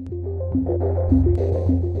way.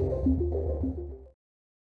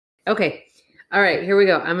 Okay. All right, here we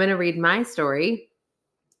go. I'm going to read my story.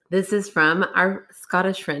 This is from our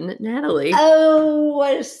Scottish friend, Natalie. Oh,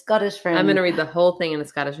 what a Scottish friend. I'm going to read the whole thing in a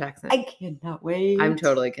Scottish accent. I cannot wait. I'm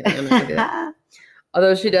totally kidding. I'm not going to do that.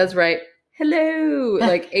 Although she does write, hello,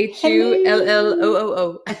 like Hulloo.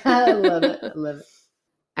 I love it. I love it.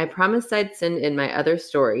 I promised I'd send in my other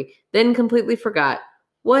story, then completely forgot.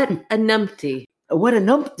 What a numpty. What a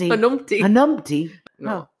numpty. A numpty. A numpty.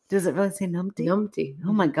 No. Oh, does it really say numpty? Numpty.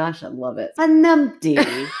 Oh my gosh, I love it. A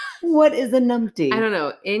numpty. What is a numpty? I don't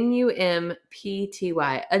know.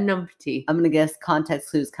 Numpty. A numpty. I'm going to guess context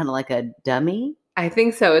clues kind of like a dummy. I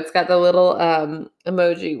think so. It's got the little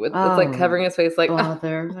emoji with it's like covering his face. Like,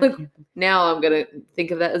 now I'm going to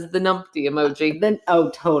think of that as the numpty emoji. Then,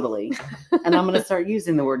 totally. And I'm going to start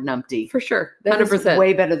using the word numpty. For sure. 100%. That is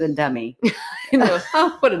way better than dummy.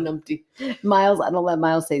 Oh, what a numpty. Miles, I don't let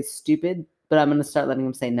Miles say stupid, but I'm going to start letting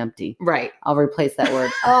him say numpty. Right. I'll replace that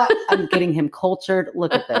word. I'm getting him cultured.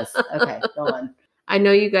 Look at this. Okay, go on. I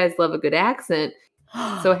know you guys love a good accent,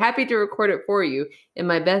 so happy to record it for you in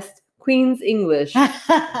my best Queen's English.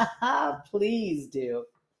 Please do.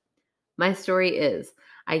 My story is,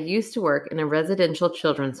 I used to work in a residential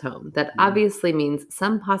children's home. That obviously means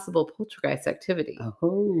some possible poltergeist activity.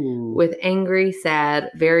 Oh. With angry, sad,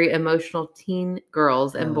 very emotional teen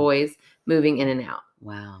girls and boys moving in and out.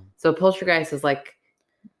 Wow. So poltergeist is like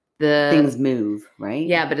the... Things move, right?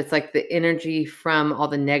 Yeah, but it's like the energy from all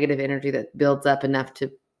the negative energy that builds up enough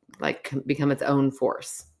to like become its own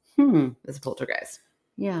force. It's a poltergeist.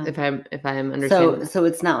 Yeah. If I'm understanding. So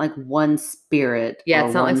it's not like one spirit. Yeah,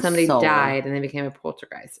 it's not like somebody soul. died and they became a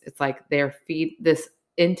poltergeist. It's like this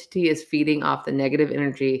entity is feeding off the negative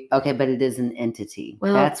energy. Okay, but it is an entity.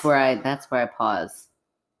 Well, that's where I pause.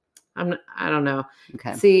 I don't know.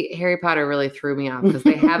 Okay. See, Harry Potter really threw me off because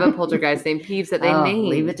they have a poltergeist named Peeves that they named.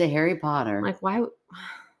 Leave it to Harry Potter. I'm like, why?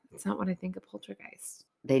 It's not what I think of poltergeist.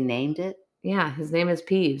 They named it? Yeah, his name is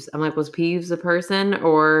Peeves. I'm like, was Peeves a person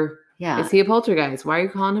or is he a poltergeist? Why are you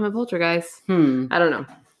calling him a poltergeist? I don't know.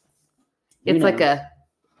 It's like a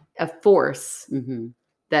force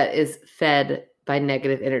that is fed by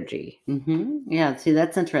negative energy. Yeah, see,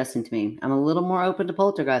 that's interesting to me. I'm a little more open to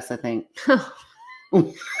poltergeists, I think.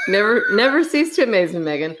 Never cease to amaze me,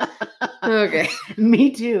 Megan. Okay. Me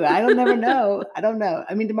too. I don't never know. I don't know.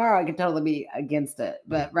 I mean, tomorrow I could totally be against it.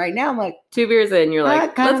 But right now I'm like 2 beers in, you're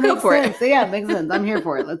like, let's go for it. So yeah, it makes sense. I'm here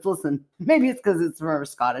for it. Let's listen. Maybe it's because it's from a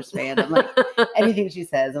Scottish fan. I'm like, anything she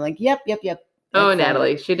says, I'm like, yep. Oh,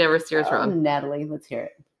 Natalie. She never steers wrong. Natalie, let's hear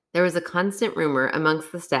it. There was a constant rumor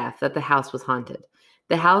amongst the staff that the house was haunted.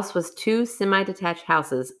 The house was 2 semi-detached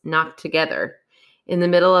houses knocked together in the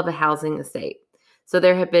middle of a housing estate. So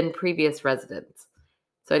there had been previous residents.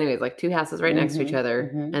 So anyways, like 2 houses right next to each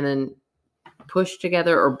other and then pushed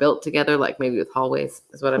together or built together, like maybe with hallways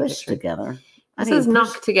is what I'm picturing. Together. This is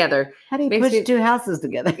knocked together. How do you push 2 houses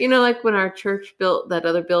together? You know, like when our church built that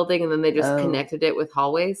other building and then they just connected it with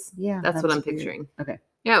hallways? Yeah. That's what I'm picturing. Okay.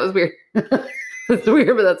 Yeah, it was weird. It's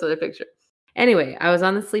weird, but that's what I pictured. Anyway, I was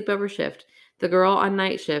on the sleepover shift. The girl on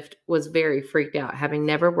night shift was very freaked out, having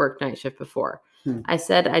never worked night shift before. I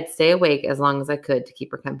said I'd stay awake as long as I could to keep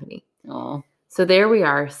her company. Oh. So there we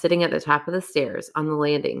are, sitting at the top of the stairs on the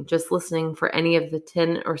landing, just listening for any of the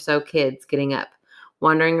 10 or so kids getting up,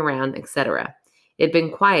 wandering around, etc. It'd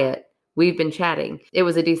been quiet. We've been chatting. It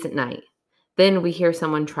was a decent night. Then we hear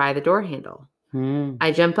someone try the door handle.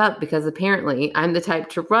 I jump up because apparently I'm the type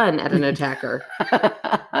to run at an attacker.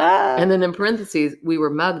 And then in parentheses, we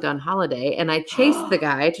were mugged on holiday and I chased the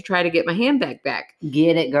guy to try to get my handbag back.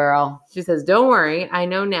 Get it, girl. She says, don't worry. I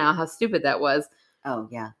know now how stupid that was. Oh,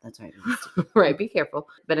 yeah, that's right. Right, be careful.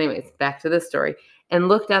 But anyways, back to this story. And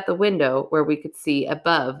looked out the window where we could see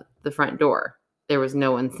above the front door. There was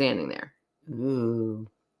no one standing there. Ooh.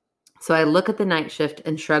 So I look at the night shift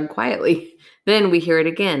and shrug quietly. Then we hear it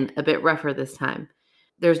again, a bit rougher this time.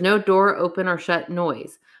 There's no door open or shut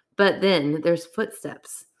noise, but then there's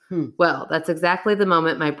footsteps. Well, that's exactly the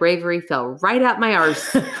moment my bravery fell right out my arse.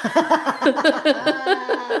 I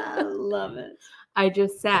love it. I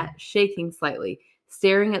just sat, shaking slightly,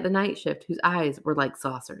 staring at the night shift whose eyes were like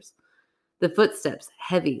saucers. The footsteps,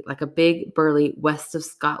 heavy, like a big, burly, west of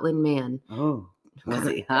Scotland man. Oh. Was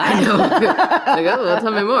he I hot? know. Like, oh, well,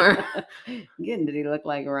 tell me more. Again, did he look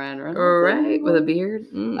like Ryan Reynolds? Right, with a beard.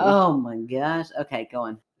 Oh my gosh. Okay, go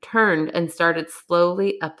on. Turned and started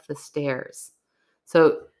slowly up the stairs.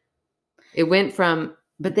 So it went from...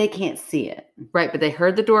 But they can't see it. Right, but they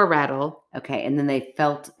heard the door rattle. Okay, and then they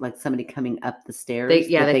felt like somebody coming up the stairs they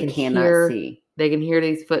they cannot see. They can hear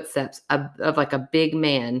these footsteps of like a big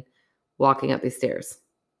man walking up these stairs.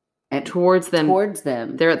 And towards them.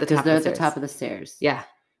 They're at the top of the stairs. They're at the top of the stairs. Yeah.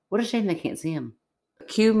 What a shame they can't see him.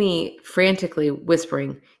 Cue me frantically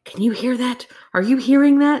whispering, can you hear that? Are you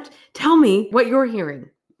hearing that? Tell me what you're hearing.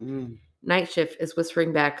 Night shift is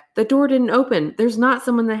whispering back, the door didn't open. There's not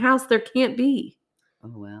someone in the house. There can't be.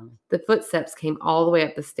 Oh, well. The footsteps came all the way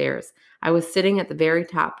up the stairs. I was sitting at the very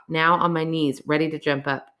top, now on my knees, ready to jump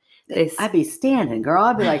up. I'd be standing, girl.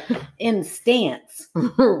 I'd be like in stance.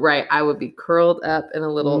 Right. I would be curled up in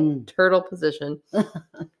a little turtle position.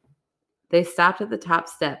 They stopped at the top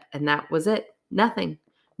step, and that was it. Nothing.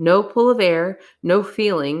 No pull of air, no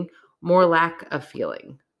feeling, more lack of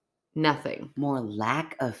feeling. Nothing. More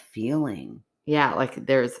lack of feeling. Yeah, like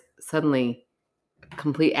there's suddenly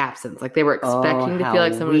complete absence. Like they were expecting to feel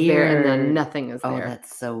like someone was there, and then nothing is there. Oh,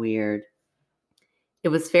 that's so weird. It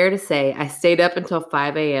was fair to say I stayed up until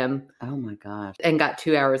 5 a.m. Oh my gosh. And got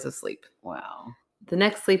 2 hours of sleep. Wow. The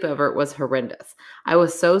next sleepover was horrendous. I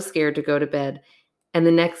was so scared to go to bed, and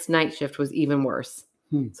the next night shift was even worse.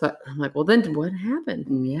 So I'm like, well, then what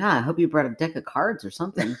happened? Yeah, I hope you brought a deck of cards or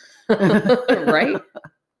something. Right?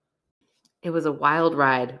 It was a wild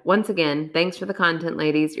ride. Once again, thanks for the content,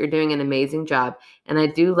 ladies. You're doing an amazing job. And I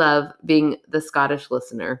do love being the Scottish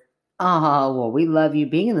listener. Oh, well, we love you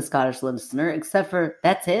being the Scottish listener, except for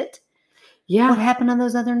that's it. Yeah. What happened on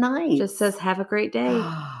those other nights? Just says, have a great day.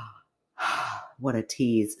 What a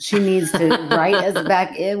tease. She needs to write us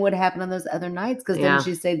back in what happened on those other nights, because then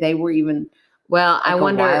she say they were even I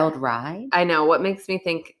wonder, a wild ride? I know. What makes me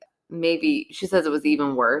think maybe she says it was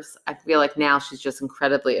even worse. I feel like now she's just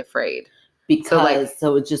incredibly afraid.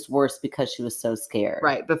 So it's just worse because she was so scared.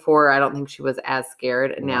 Right. Before, I don't think she was as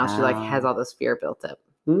scared. And now she has all this fear built up.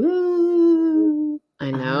 Ooh.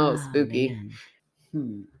 I know. Spooky.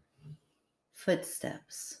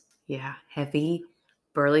 Footsteps. Yeah. Heavy,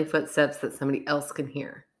 burly footsteps that somebody else can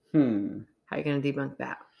hear. How are you going to debunk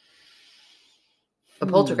that? A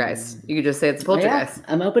poltergeist. You could just say it's a poltergeist. Yeah,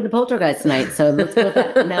 I'm open to poltergeist tonight. So let's go with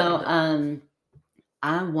that. No,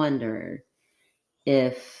 I wonder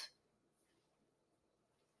if...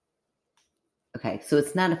 Okay, so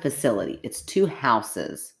it's not a facility. It's two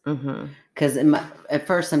houses. Because at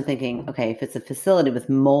first I'm thinking, okay, if it's a facility with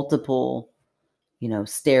multiple,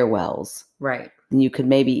 stairwells. Right. Then you could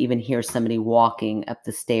maybe even hear somebody walking up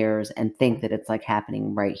the stairs and think that it's like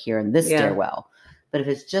happening right here in this stairwell. But if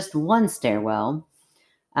it's just one stairwell,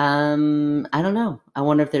 I don't know. I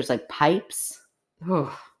wonder if there's like pipes.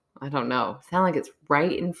 Oh, I don't know. Sound like it's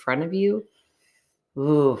right in front of you.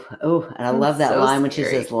 And I love that line when she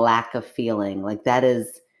says lack of feeling. Like that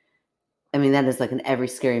is like in every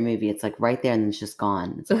scary movie. It's like right there and then it's just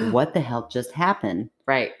gone. It's like, what the hell just happened?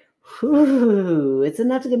 Right. Whew, it's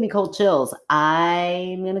enough to give me cold chills.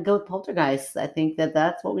 I'm going to go with poltergeist. I think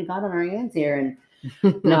that's what we got on our hands here. And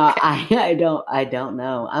no, I don't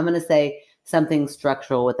know. I'm going to say something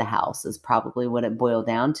structural with the house is probably what it boiled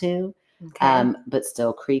down to. Okay. But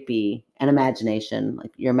still creepy and imagination,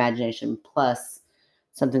 like your imagination plus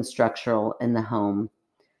something structural in the home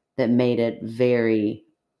that made it very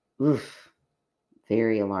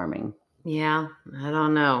alarming. Yeah, I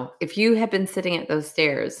don't know. If you had been sitting at those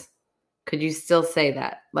stairs, could you still say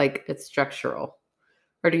that? Like it's structural?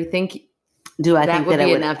 Or do you think that would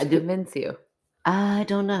be enough to convince you? I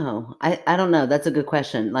don't know. I don't know. That's a good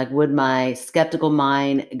question. Like, would my skeptical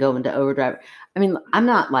mind go into overdrive? I mean, I'm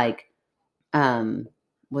not like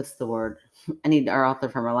what's the word? I need our author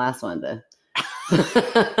from our last one to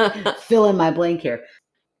fill in my blank here.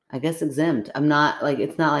 I guess exempt. I'm not like,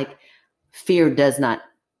 it's not like fear does not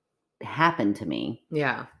happen to me.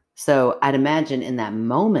 Yeah. So I'd imagine in that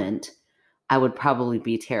moment, I would probably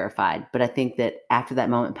be terrified. But I think that after that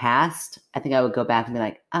moment passed, I think I would go back and be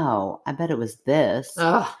like, oh, I bet it was this.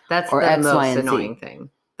 Oh, that's or the X, Y, most and Z. annoying thing.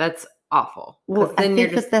 That's awful. Well, I then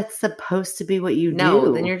think you're just, that's supposed to be what you no,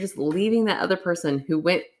 do. then you're just leaving that other person who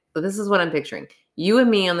went, this is what I'm picturing. You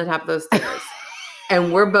and me on the top of those stairs.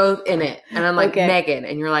 And we're both in it. And I'm like, Okay. Megan.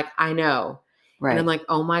 And you're like, I know. Right. And I'm like,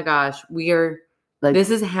 oh my gosh, we are, like, this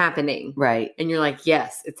is happening. right. And you're like,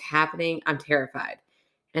 yes, it's happening. I'm terrified.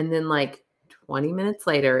 And then like 20 minutes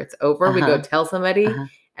later, it's over. We go tell somebody.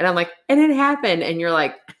 And I'm like, and it happened. And you're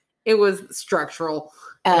like, it was structural.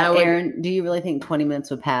 Erin, do you really think 20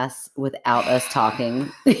 minutes would pass without us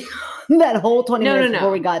talking? That whole 20 minutes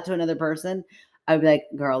before we got to another person? I'd be like,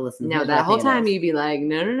 girl, listen. No, that whole time you'd be like,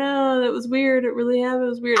 no, that was weird. It really happened. It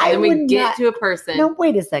was weird. And then we get to a person. No,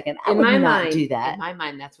 wait a second. I would not do that. In my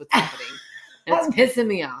mind, that's what's happening. It's pissing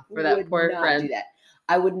me off for that poor friend. Do that.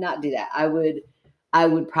 I would not do that. I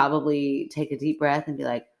would probably take a deep breath and be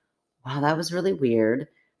like, wow, that was really weird.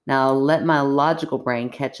 Now let my logical brain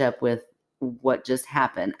catch up with what just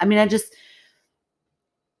happened. I mean,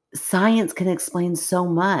 science can explain so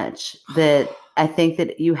much that I think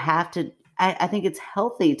that you have to, I think it's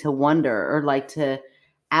healthy to wonder or like to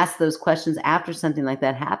ask those questions after something like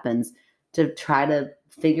that happens to try to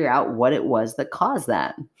figure out what it was that caused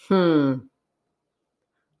that. All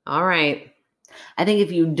right. I think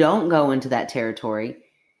if you don't go into that territory,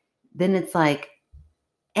 then it's like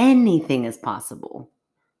anything is possible.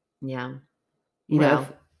 Yeah. You know,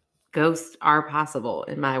 ghosts are possible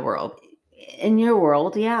in my world. In your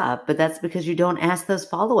world, yeah, but that's because you don't ask those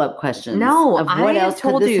follow-up questions. No, of what else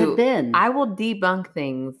could this have been? I will debunk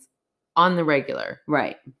things on the regular.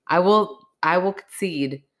 Right. I will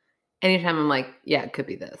concede anytime I'm like, yeah, it could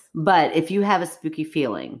be this. But if you have a spooky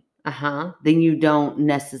feeling, then you don't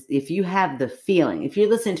necessarily, if you have the feeling, if you're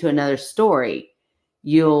listening to another story,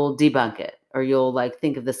 you'll debunk it. Or you'll like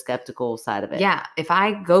think of the skeptical side of it. Yeah. If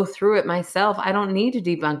I go through it myself, I don't need to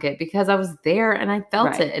debunk it because I was there and I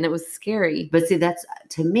felt it and it was scary. But see, that's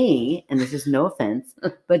to me, and this is no offense,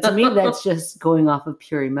 but to me, that's just going off of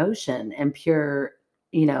pure emotion and pure,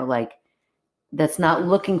 like that's not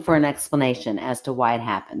looking for an explanation as to why it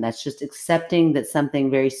happened. That's just accepting that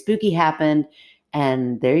something very spooky happened.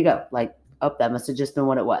 And there you go. Like, oh, that must have just been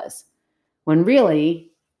what it was. When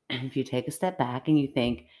really, if you take a step back and you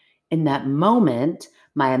think, in that moment,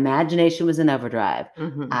 my imagination was in overdrive.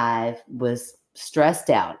 I was stressed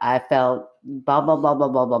out. I felt blah, blah, blah, blah,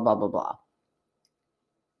 blah, blah, blah, blah, blah.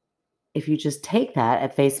 If you just take that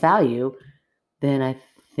at face value, then I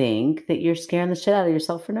think that you're scaring the shit out of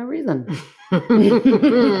yourself for no reason. But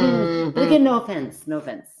again, no offense. No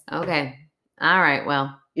offense. Okay. All right.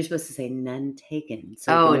 Well. You're supposed to say none taken.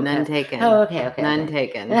 So none taken. Oh, okay. None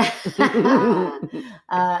taken. No,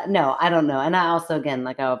 I don't know. And I also, again,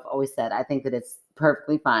 like I've always said, I think that it's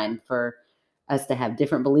perfectly fine for us to have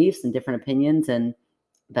different beliefs and different opinions. And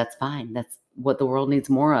that's fine. That's what the world needs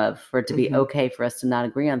more of, for it to be okay for us to not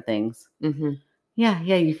agree on things. Yeah.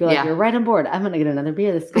 You feel like you're right on board. I'm going to get another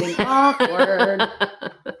beer. This is getting awkward.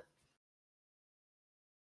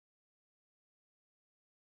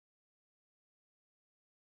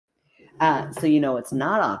 So it's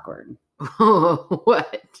not awkward.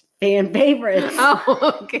 What? Fan favorites.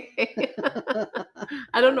 Oh, okay.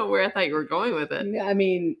 I don't know where I thought you were going with it. I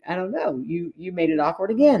mean, I don't know. You made it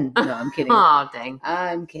awkward again. No, I'm kidding. Oh, dang.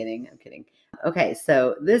 I'm kidding. Okay,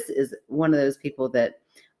 so this is one of those people that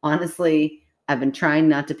honestly, I've been trying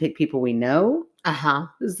not to pick people we know.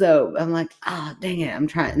 So I'm like, oh, dang it. I'm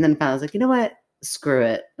trying. And then I was like, you know what? Screw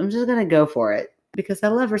it. I'm just going to go for it because I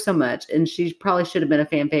love her so much. And she probably should have been a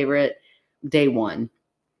fan favorite day one.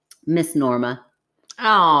 Miss Norma.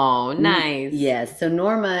 Oh, nice. Yes. So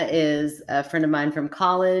Norma is a friend of mine from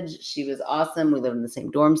college. She was awesome. We lived in the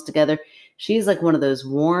same dorms together. She's like one of those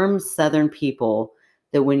warm Southern people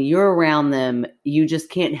that when you're around them, you just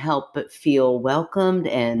can't help but feel welcomed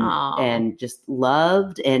and just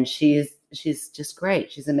loved. And she's just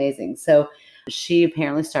great. She's amazing. So she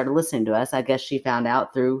apparently started listening to us. I guess she found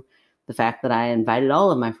out through the fact that I invited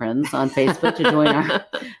all of my friends on Facebook to join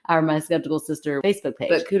our My Skeptical Sister Facebook page.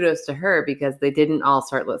 But kudos to her because they didn't all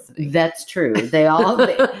start listening. That's true. They all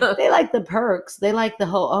they like the perks. They like the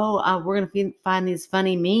whole we're gonna find these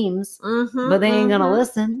funny memes, but they ain't gonna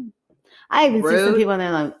listen. I even see some people in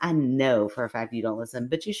there like, I know for a fact you don't listen,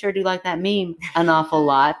 but you sure do like that meme an awful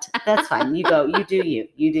lot. That's fine. You go. You do you.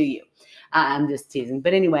 You do you. I'm just teasing.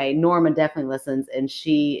 But anyway, Norma definitely listens, and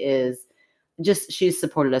she's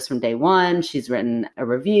supported us from day one. She's written a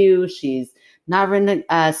review. She's not written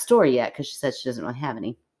a story yet because she said she doesn't really have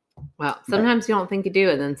any. Well, sometimes you don't think you do,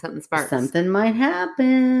 and then something sparks. Something might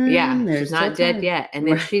happen. Yeah, she's not dead yet. And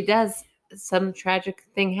if she does, some tragic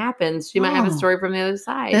thing happens, she might have a story from the other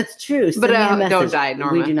side. That's true. But don't die,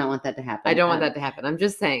 Norma. We do not want that to happen. I don't want that to happen. I'm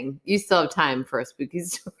just saying, you still have time for a spooky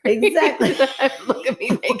story. Exactly. Look at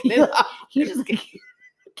me making it up. You just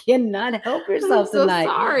cannot help yourself I'm so tonight.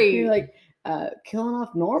 Sorry. You're like killing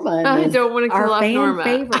off Norma. I don't want to kill off Norma.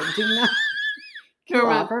 Favorite. Do not kill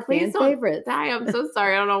off our fan favorites. Die. I'm so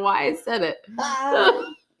sorry. I don't know why I said it. Do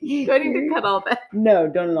I need to cut all that? No,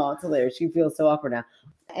 don't at all. It's hilarious. She feels so awkward now.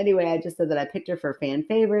 Anyway, I just said that I picked her for fan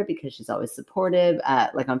favorite because she's always supportive.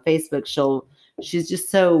 Like on Facebook, she's just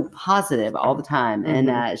so positive all the time. Mm-hmm.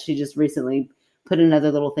 And she just recently put another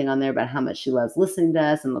little thing on there about how much she loves listening to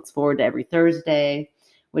us and looks forward to every Thursday,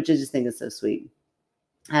 which I just think is so sweet.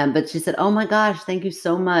 But she said, oh my gosh, thank you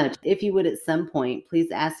so much. If you would at some point,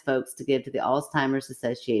 please ask folks to give to the Alzheimer's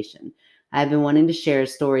Association. I've been wanting to share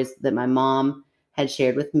stories that my mom had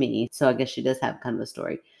shared with me. So I guess she does have kind of a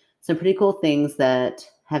story. Some pretty cool things that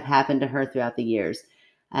have happened to her throughout the years.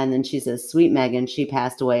 And then she says, sweet Megan, she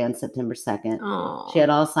passed away on September 2nd. Aww. She had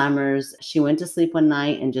Alzheimer's. She went to sleep one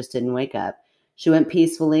night and just didn't wake up. She went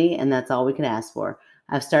peacefully, and that's all we could ask for.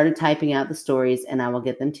 I've started typing out the stories, and I will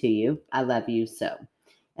get them to you. I love you so.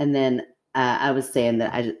 And then I was saying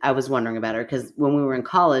that I was wondering about her because when we were in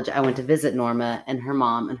college, I went to visit Norma and her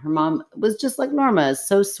mom was just like Norma,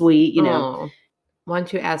 so sweet, you know. Why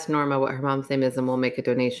don't you ask Norma what her mom's name is, and we'll make a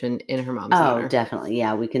donation in her mom's honor. Oh, definitely.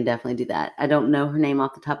 Yeah, we can definitely do that. I don't know her name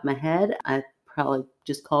off the top of my head. I probably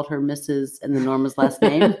just called her Mrs. and then Norma's last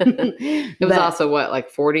name. It was also like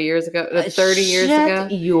 40 years ago, 30 years ago?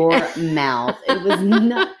 Shut your mouth. It was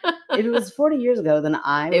not. If it was 40 years ago, then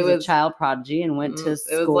I was a child prodigy and went to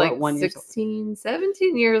school it was like at 1 year. 16,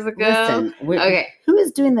 17 years ago. Listen, okay. Who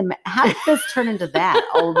is doing how did this turn into that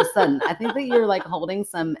all of a sudden? I think that you're like holding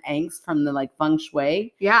some angst from the like feng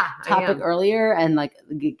shui topic earlier and like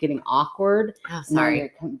getting awkward. Oh, sorry. Now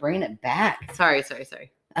you're bringing it back. Sorry.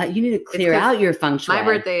 You need to clear out your feng shui. My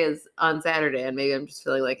birthday is on Saturday, and maybe I'm just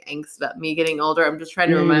feeling like angst about me getting older. I'm just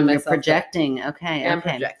trying to remind myself. You're projecting. Okay. I'm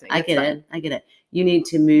projecting. I get it. You need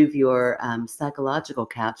to move your psychological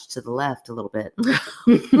couch to the left a little bit.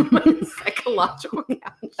 Psychological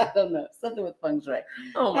couch? I don't know. Something with feng shui.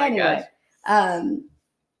 Oh my gosh.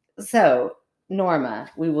 So, Norma,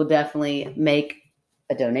 we will definitely make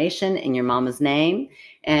a donation in your mama's name,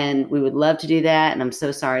 and we would love to do that. And I'm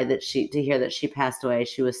so sorry to hear that she passed away.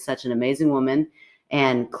 She was such an amazing woman,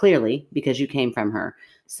 and clearly because you came from her.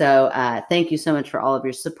 So thank you so much for all of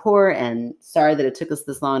your support, and sorry that it took us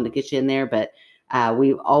this long to get you in there, but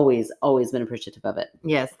we've always been appreciative of it.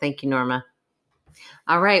 Yes, thank you, Norma.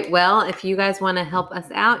 All right, well, if you guys want to help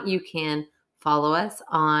us out, you can follow us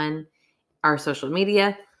on our social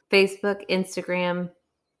media: Facebook, Instagram,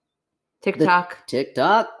 TikTok.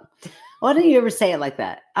 TikTok. Why don't you ever say it like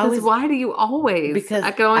that? Why do you always? Because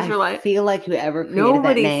I can always feel like whoever created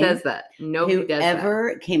nobody that name, says that. Nobody does that.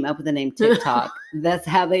 Whoever came up with the name TikTok, that's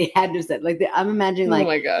how they had to say it. Like I'm imagining like oh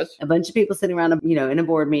my gosh, a bunch of people sitting around, in a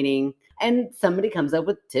board meeting, and somebody comes up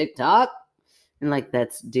with TikTok, and like,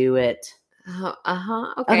 let's do it.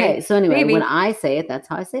 Okay. So anyway, when I say it, that's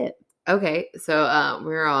how I say it. Okay. So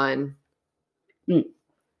we're on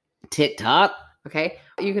TikTok. Okay.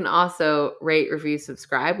 You can also rate, review,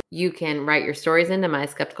 subscribe. You can write your stories into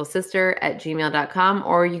myskepticalsister@gmail.com,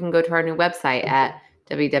 or you can go to our new website at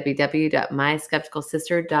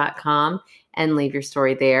www.myskepticalsister.com and leave your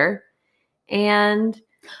story there. And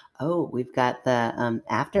we've got the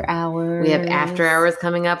after hours. We have after hours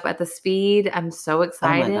coming up at the Speed. I'm so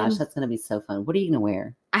excited. Oh my gosh, that's going to be so fun. What are you going to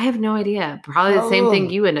wear? I have no idea. Probably the same thing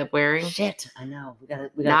you end up wearing. Shit, I know. We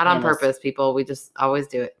got not on purpose, people. We just always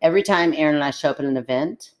do it. Every time Aaron and I show up at an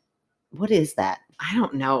event, what is that? I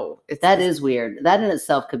don't know. That is weird. That in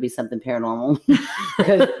itself could be something paranormal.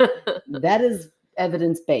 Because that is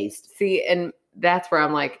evidence-based. See, and that's where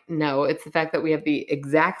I'm like, no, it's the fact that we have the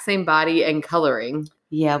exact same body and coloring.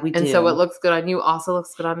 Yeah, we do. And so what looks good on you also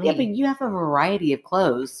looks good on me. Yeah, but you have a variety of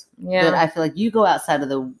clothes. Yeah. That I feel like you go outside of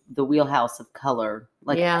the wheelhouse of color.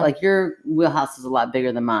 Like your wheelhouse is a lot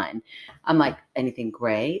bigger than mine. I'm like anything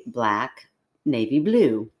gray, black, navy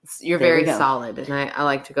blue. You're very solid, and I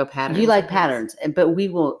like to go patterns. You like patterns, but we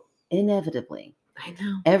will inevitably. I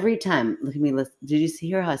know. Every time, look at me. Did you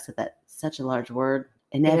hear how I said that? Such a large word.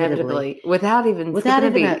 Inevitably. Without even like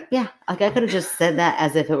I could have just said that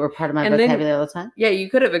as if it were part of my vocabulary all the time. Yeah, you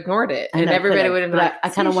could have ignored it, and everybody would have been like, I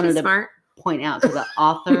kind of wanted to smart. point out to the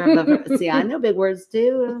author of the. See, I know big words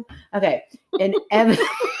too. Okay,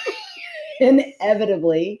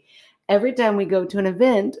 inevitably, every time we go to an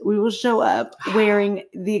event, we will show up wearing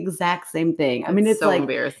the exact same thing. I mean, it's so like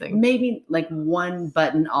embarrassing. maybe like one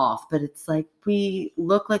button off, but it's like we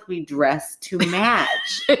look like we dress to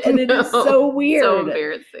match, and it is so weird, so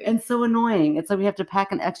embarrassing, and so annoying. It's like we have to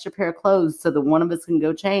pack an extra pair of clothes so that one of us can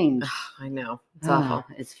go change. I know, it's awful.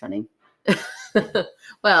 It's funny.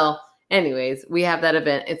 Well, anyways, we have that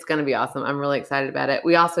event. It's going to be awesome. I'm really excited about it.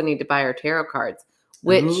 We also need to buy our tarot cards,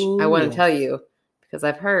 which I want to tell you because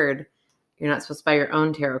I've heard you're not supposed to buy your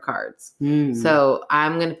own tarot cards. So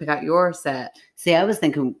I'm going to pick out your set. See, I was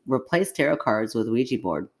thinking replace tarot cards with Ouija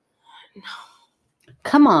board. No.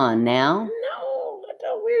 Come on now. No,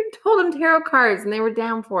 we told them tarot cards and they were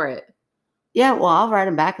down for it. Yeah, well, I'll write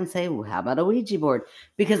them back and say, well, how about a Ouija board?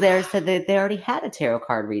 Because they said that they already had a tarot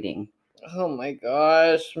card reading. Oh my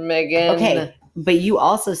gosh, Megan. Okay, but you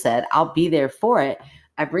also said, I'll be there for it.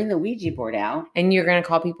 I bring the Ouija board out. And you're going to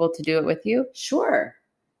call people to do it with you? Sure.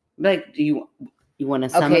 Like, do you want to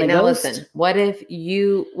summon a ghost? Listen, what if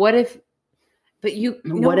what if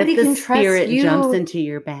the spirit jumps into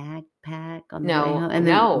your backpack on the way home? And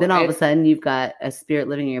then all of a sudden you've got a spirit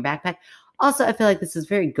living in your backpack. Also, I feel like this is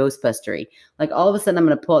very Ghostbustery. Like all of a sudden I'm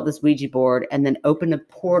going to pull out this Ouija board and then open a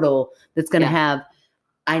portal that's going to have,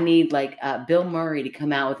 I need like Bill Murray to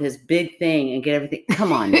come out with his big thing and get everything.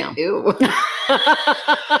 Come on now. Ew.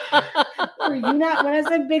 Were you not, when I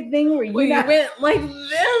said big thing, were you not? Went like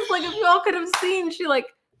this, like if you all could have seen, she like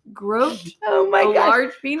groped gosh.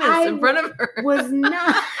 large penis in front of her. Was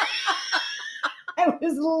not. I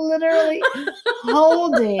was literally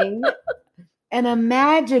holding an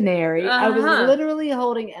imaginary. I was literally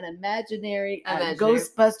holding an imaginary.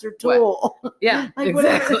 Ghostbuster tool. What? Yeah, like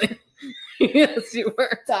exactly. Yes, you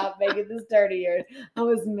were. Stop making this dirty here. I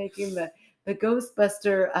was making the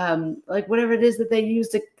Ghostbuster, like whatever it is that they use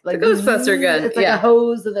to like the Ghostbuster gun. It's like a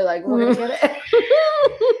hose, and they're like, we're gonna get it.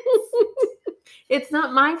 It's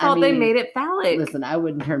not my fault. They made it phallic. Listen, I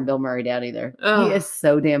wouldn't turn Bill Murray down either. Oh. He is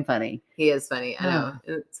so damn funny. He is funny. I know.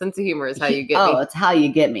 Sense of humor is how you get me. Oh, it's how you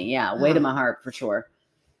get me. Yeah, way to my heart for sure.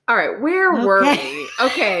 All right, where were we?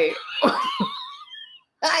 Okay.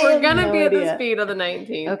 We're going to be at the speed of the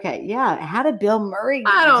 19th. Okay, yeah. How did Bill Murray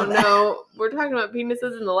I don't know. We're talking about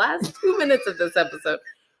penises in the last 2 minutes of this episode.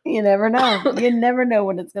 You never know. You never know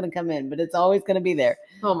when it's going to come in, but it's always going to be there.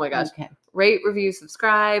 Oh, my gosh. Okay. Rate, review,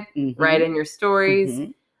 subscribe. Write in your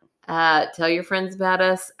stories. Tell your friends about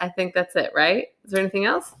us. I think that's it, right? Is there anything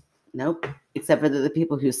else? Nope. Except for the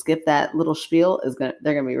people who skip that little spiel they're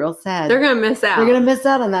gonna be real sad. They're gonna miss out. They're gonna miss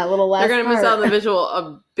out on that little last. They're gonna miss out on the visual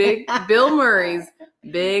of big Bill Murray's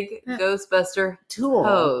big Ghostbuster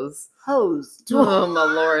hose. Tool. Oh my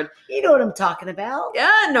Lord! You know what I'm talking about? Yeah,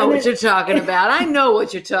 I know what you're talking about. I know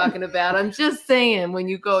what you're talking about. I'm just saying when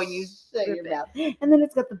you go and you say your mouth, and then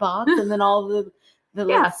it's got the box, and then all the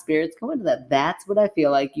little spirits go into that. That's what I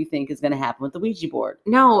feel like you think is going to happen with the Ouija board.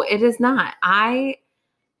 No, it is not. I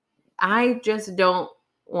just don't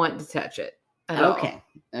want to touch it at all.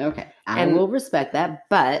 Okay. I will respect that,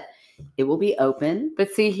 but it will be open.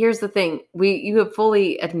 But see, here's the thing. You have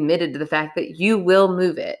fully admitted to the fact that you will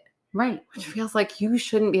move it. Right. Which feels like you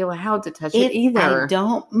shouldn't be allowed to touch it either. I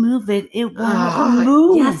don't move it. It won't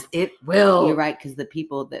move. Yes, it will. You're right, because the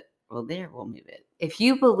people that will move it. If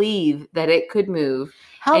you believe that it could move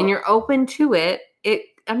and you're open to it,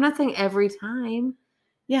 I'm not saying every time.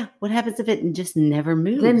 Yeah. What happens if it just never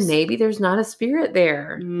moves? Then maybe there's not a spirit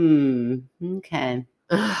there. Okay.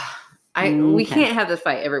 We can't have this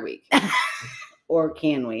fight every week. Or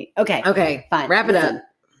can we? Okay. Okay. Fine. Wrap it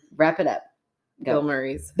up. Go. Bill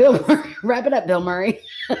Murray's. Wrap it up, Bill Murray.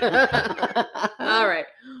 All right.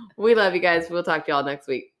 We love you guys. We'll talk to y'all next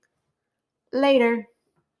week. Later.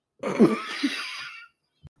 La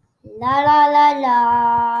la la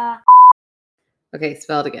la. Okay,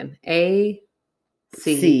 spell it again.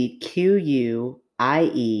 CQUIESCED.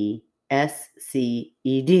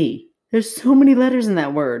 There's so many letters in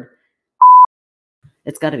that word.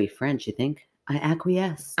 It's got to be French, you think? I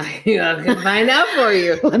acquiesced. I can find out for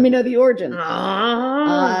you. Let me know the origin.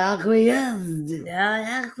 I acquiesced.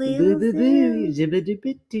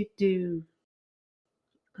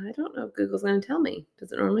 I don't know if Google's going to tell me.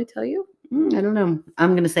 Does it normally tell you? I don't know.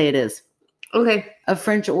 I'm going to say it is. Okay. Of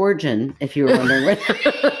French origin, if you were wondering.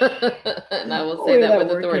 And I will say that with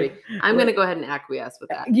authority. I'm going to go ahead and acquiesce with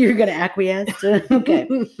that. You're going to acquiesce? Okay.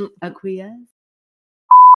 Acquiesce?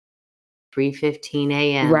 3:15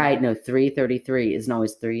 a.m. Right. No, 3:33 isn't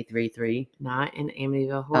always 3:33. Not in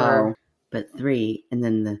Amityville Horror. Oh, but 3, and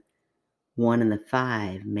then the 1 and the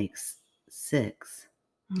 5 makes 6.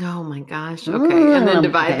 Oh my gosh. Okay. And then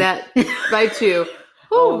divide Okay. that by 2.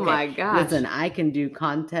 Oh Okay. my gosh. Listen, I can do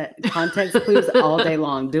context clues all day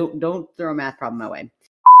long. Don't throw a math problem my way.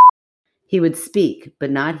 He would speak,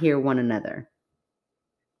 but not hear one another.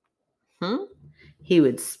 Hmm? He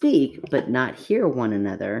would speak, but not hear one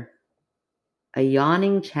another. A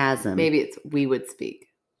yawning chasm. Maybe it's we would speak.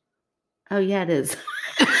 Oh, yeah, it is.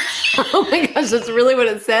 Oh my gosh, that's really what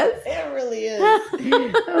it says? It really is.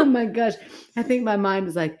 Oh my gosh. I think my mind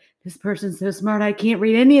was like, this person's so smart, I can't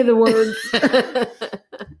read any of the words.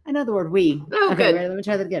 I know the word we. Oh, Okay, good. ready? Let me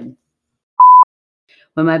try that again.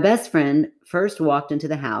 When my best friend first walked into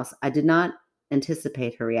the house, I did not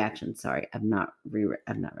anticipate her reaction. Sorry, I've not read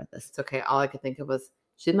this. It's okay. All I could think of was,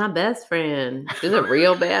 she's my best friend. She's a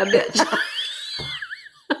real bad bitch.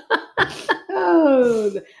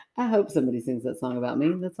 Oh, I hope somebody sings that song about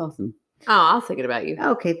me. That's awesome. Oh, I'll sing it about you.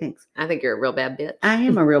 Okay, thanks. I think you're a real bad bitch. I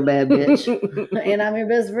am a real bad bitch, and I'm your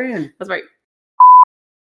best friend. That's right.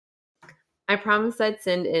 I promised I'd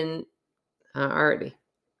send in already.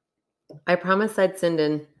 I promised I'd send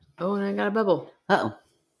in. Oh, and I got a bubble. Uh-oh.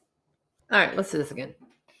 All right, let's do this again.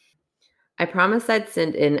 I promised I'd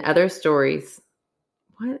send in other stories.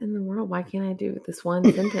 What in the world? Why can't I do this one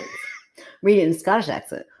sentence? Read it in Scottish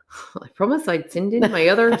accent. I promised I'd send in my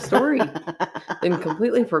other story. Then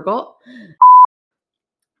completely forgot.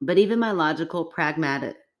 But even my logical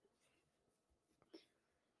pragmatism.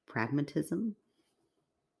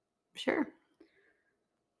 Sure.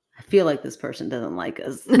 I feel like this person doesn't like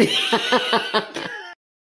us.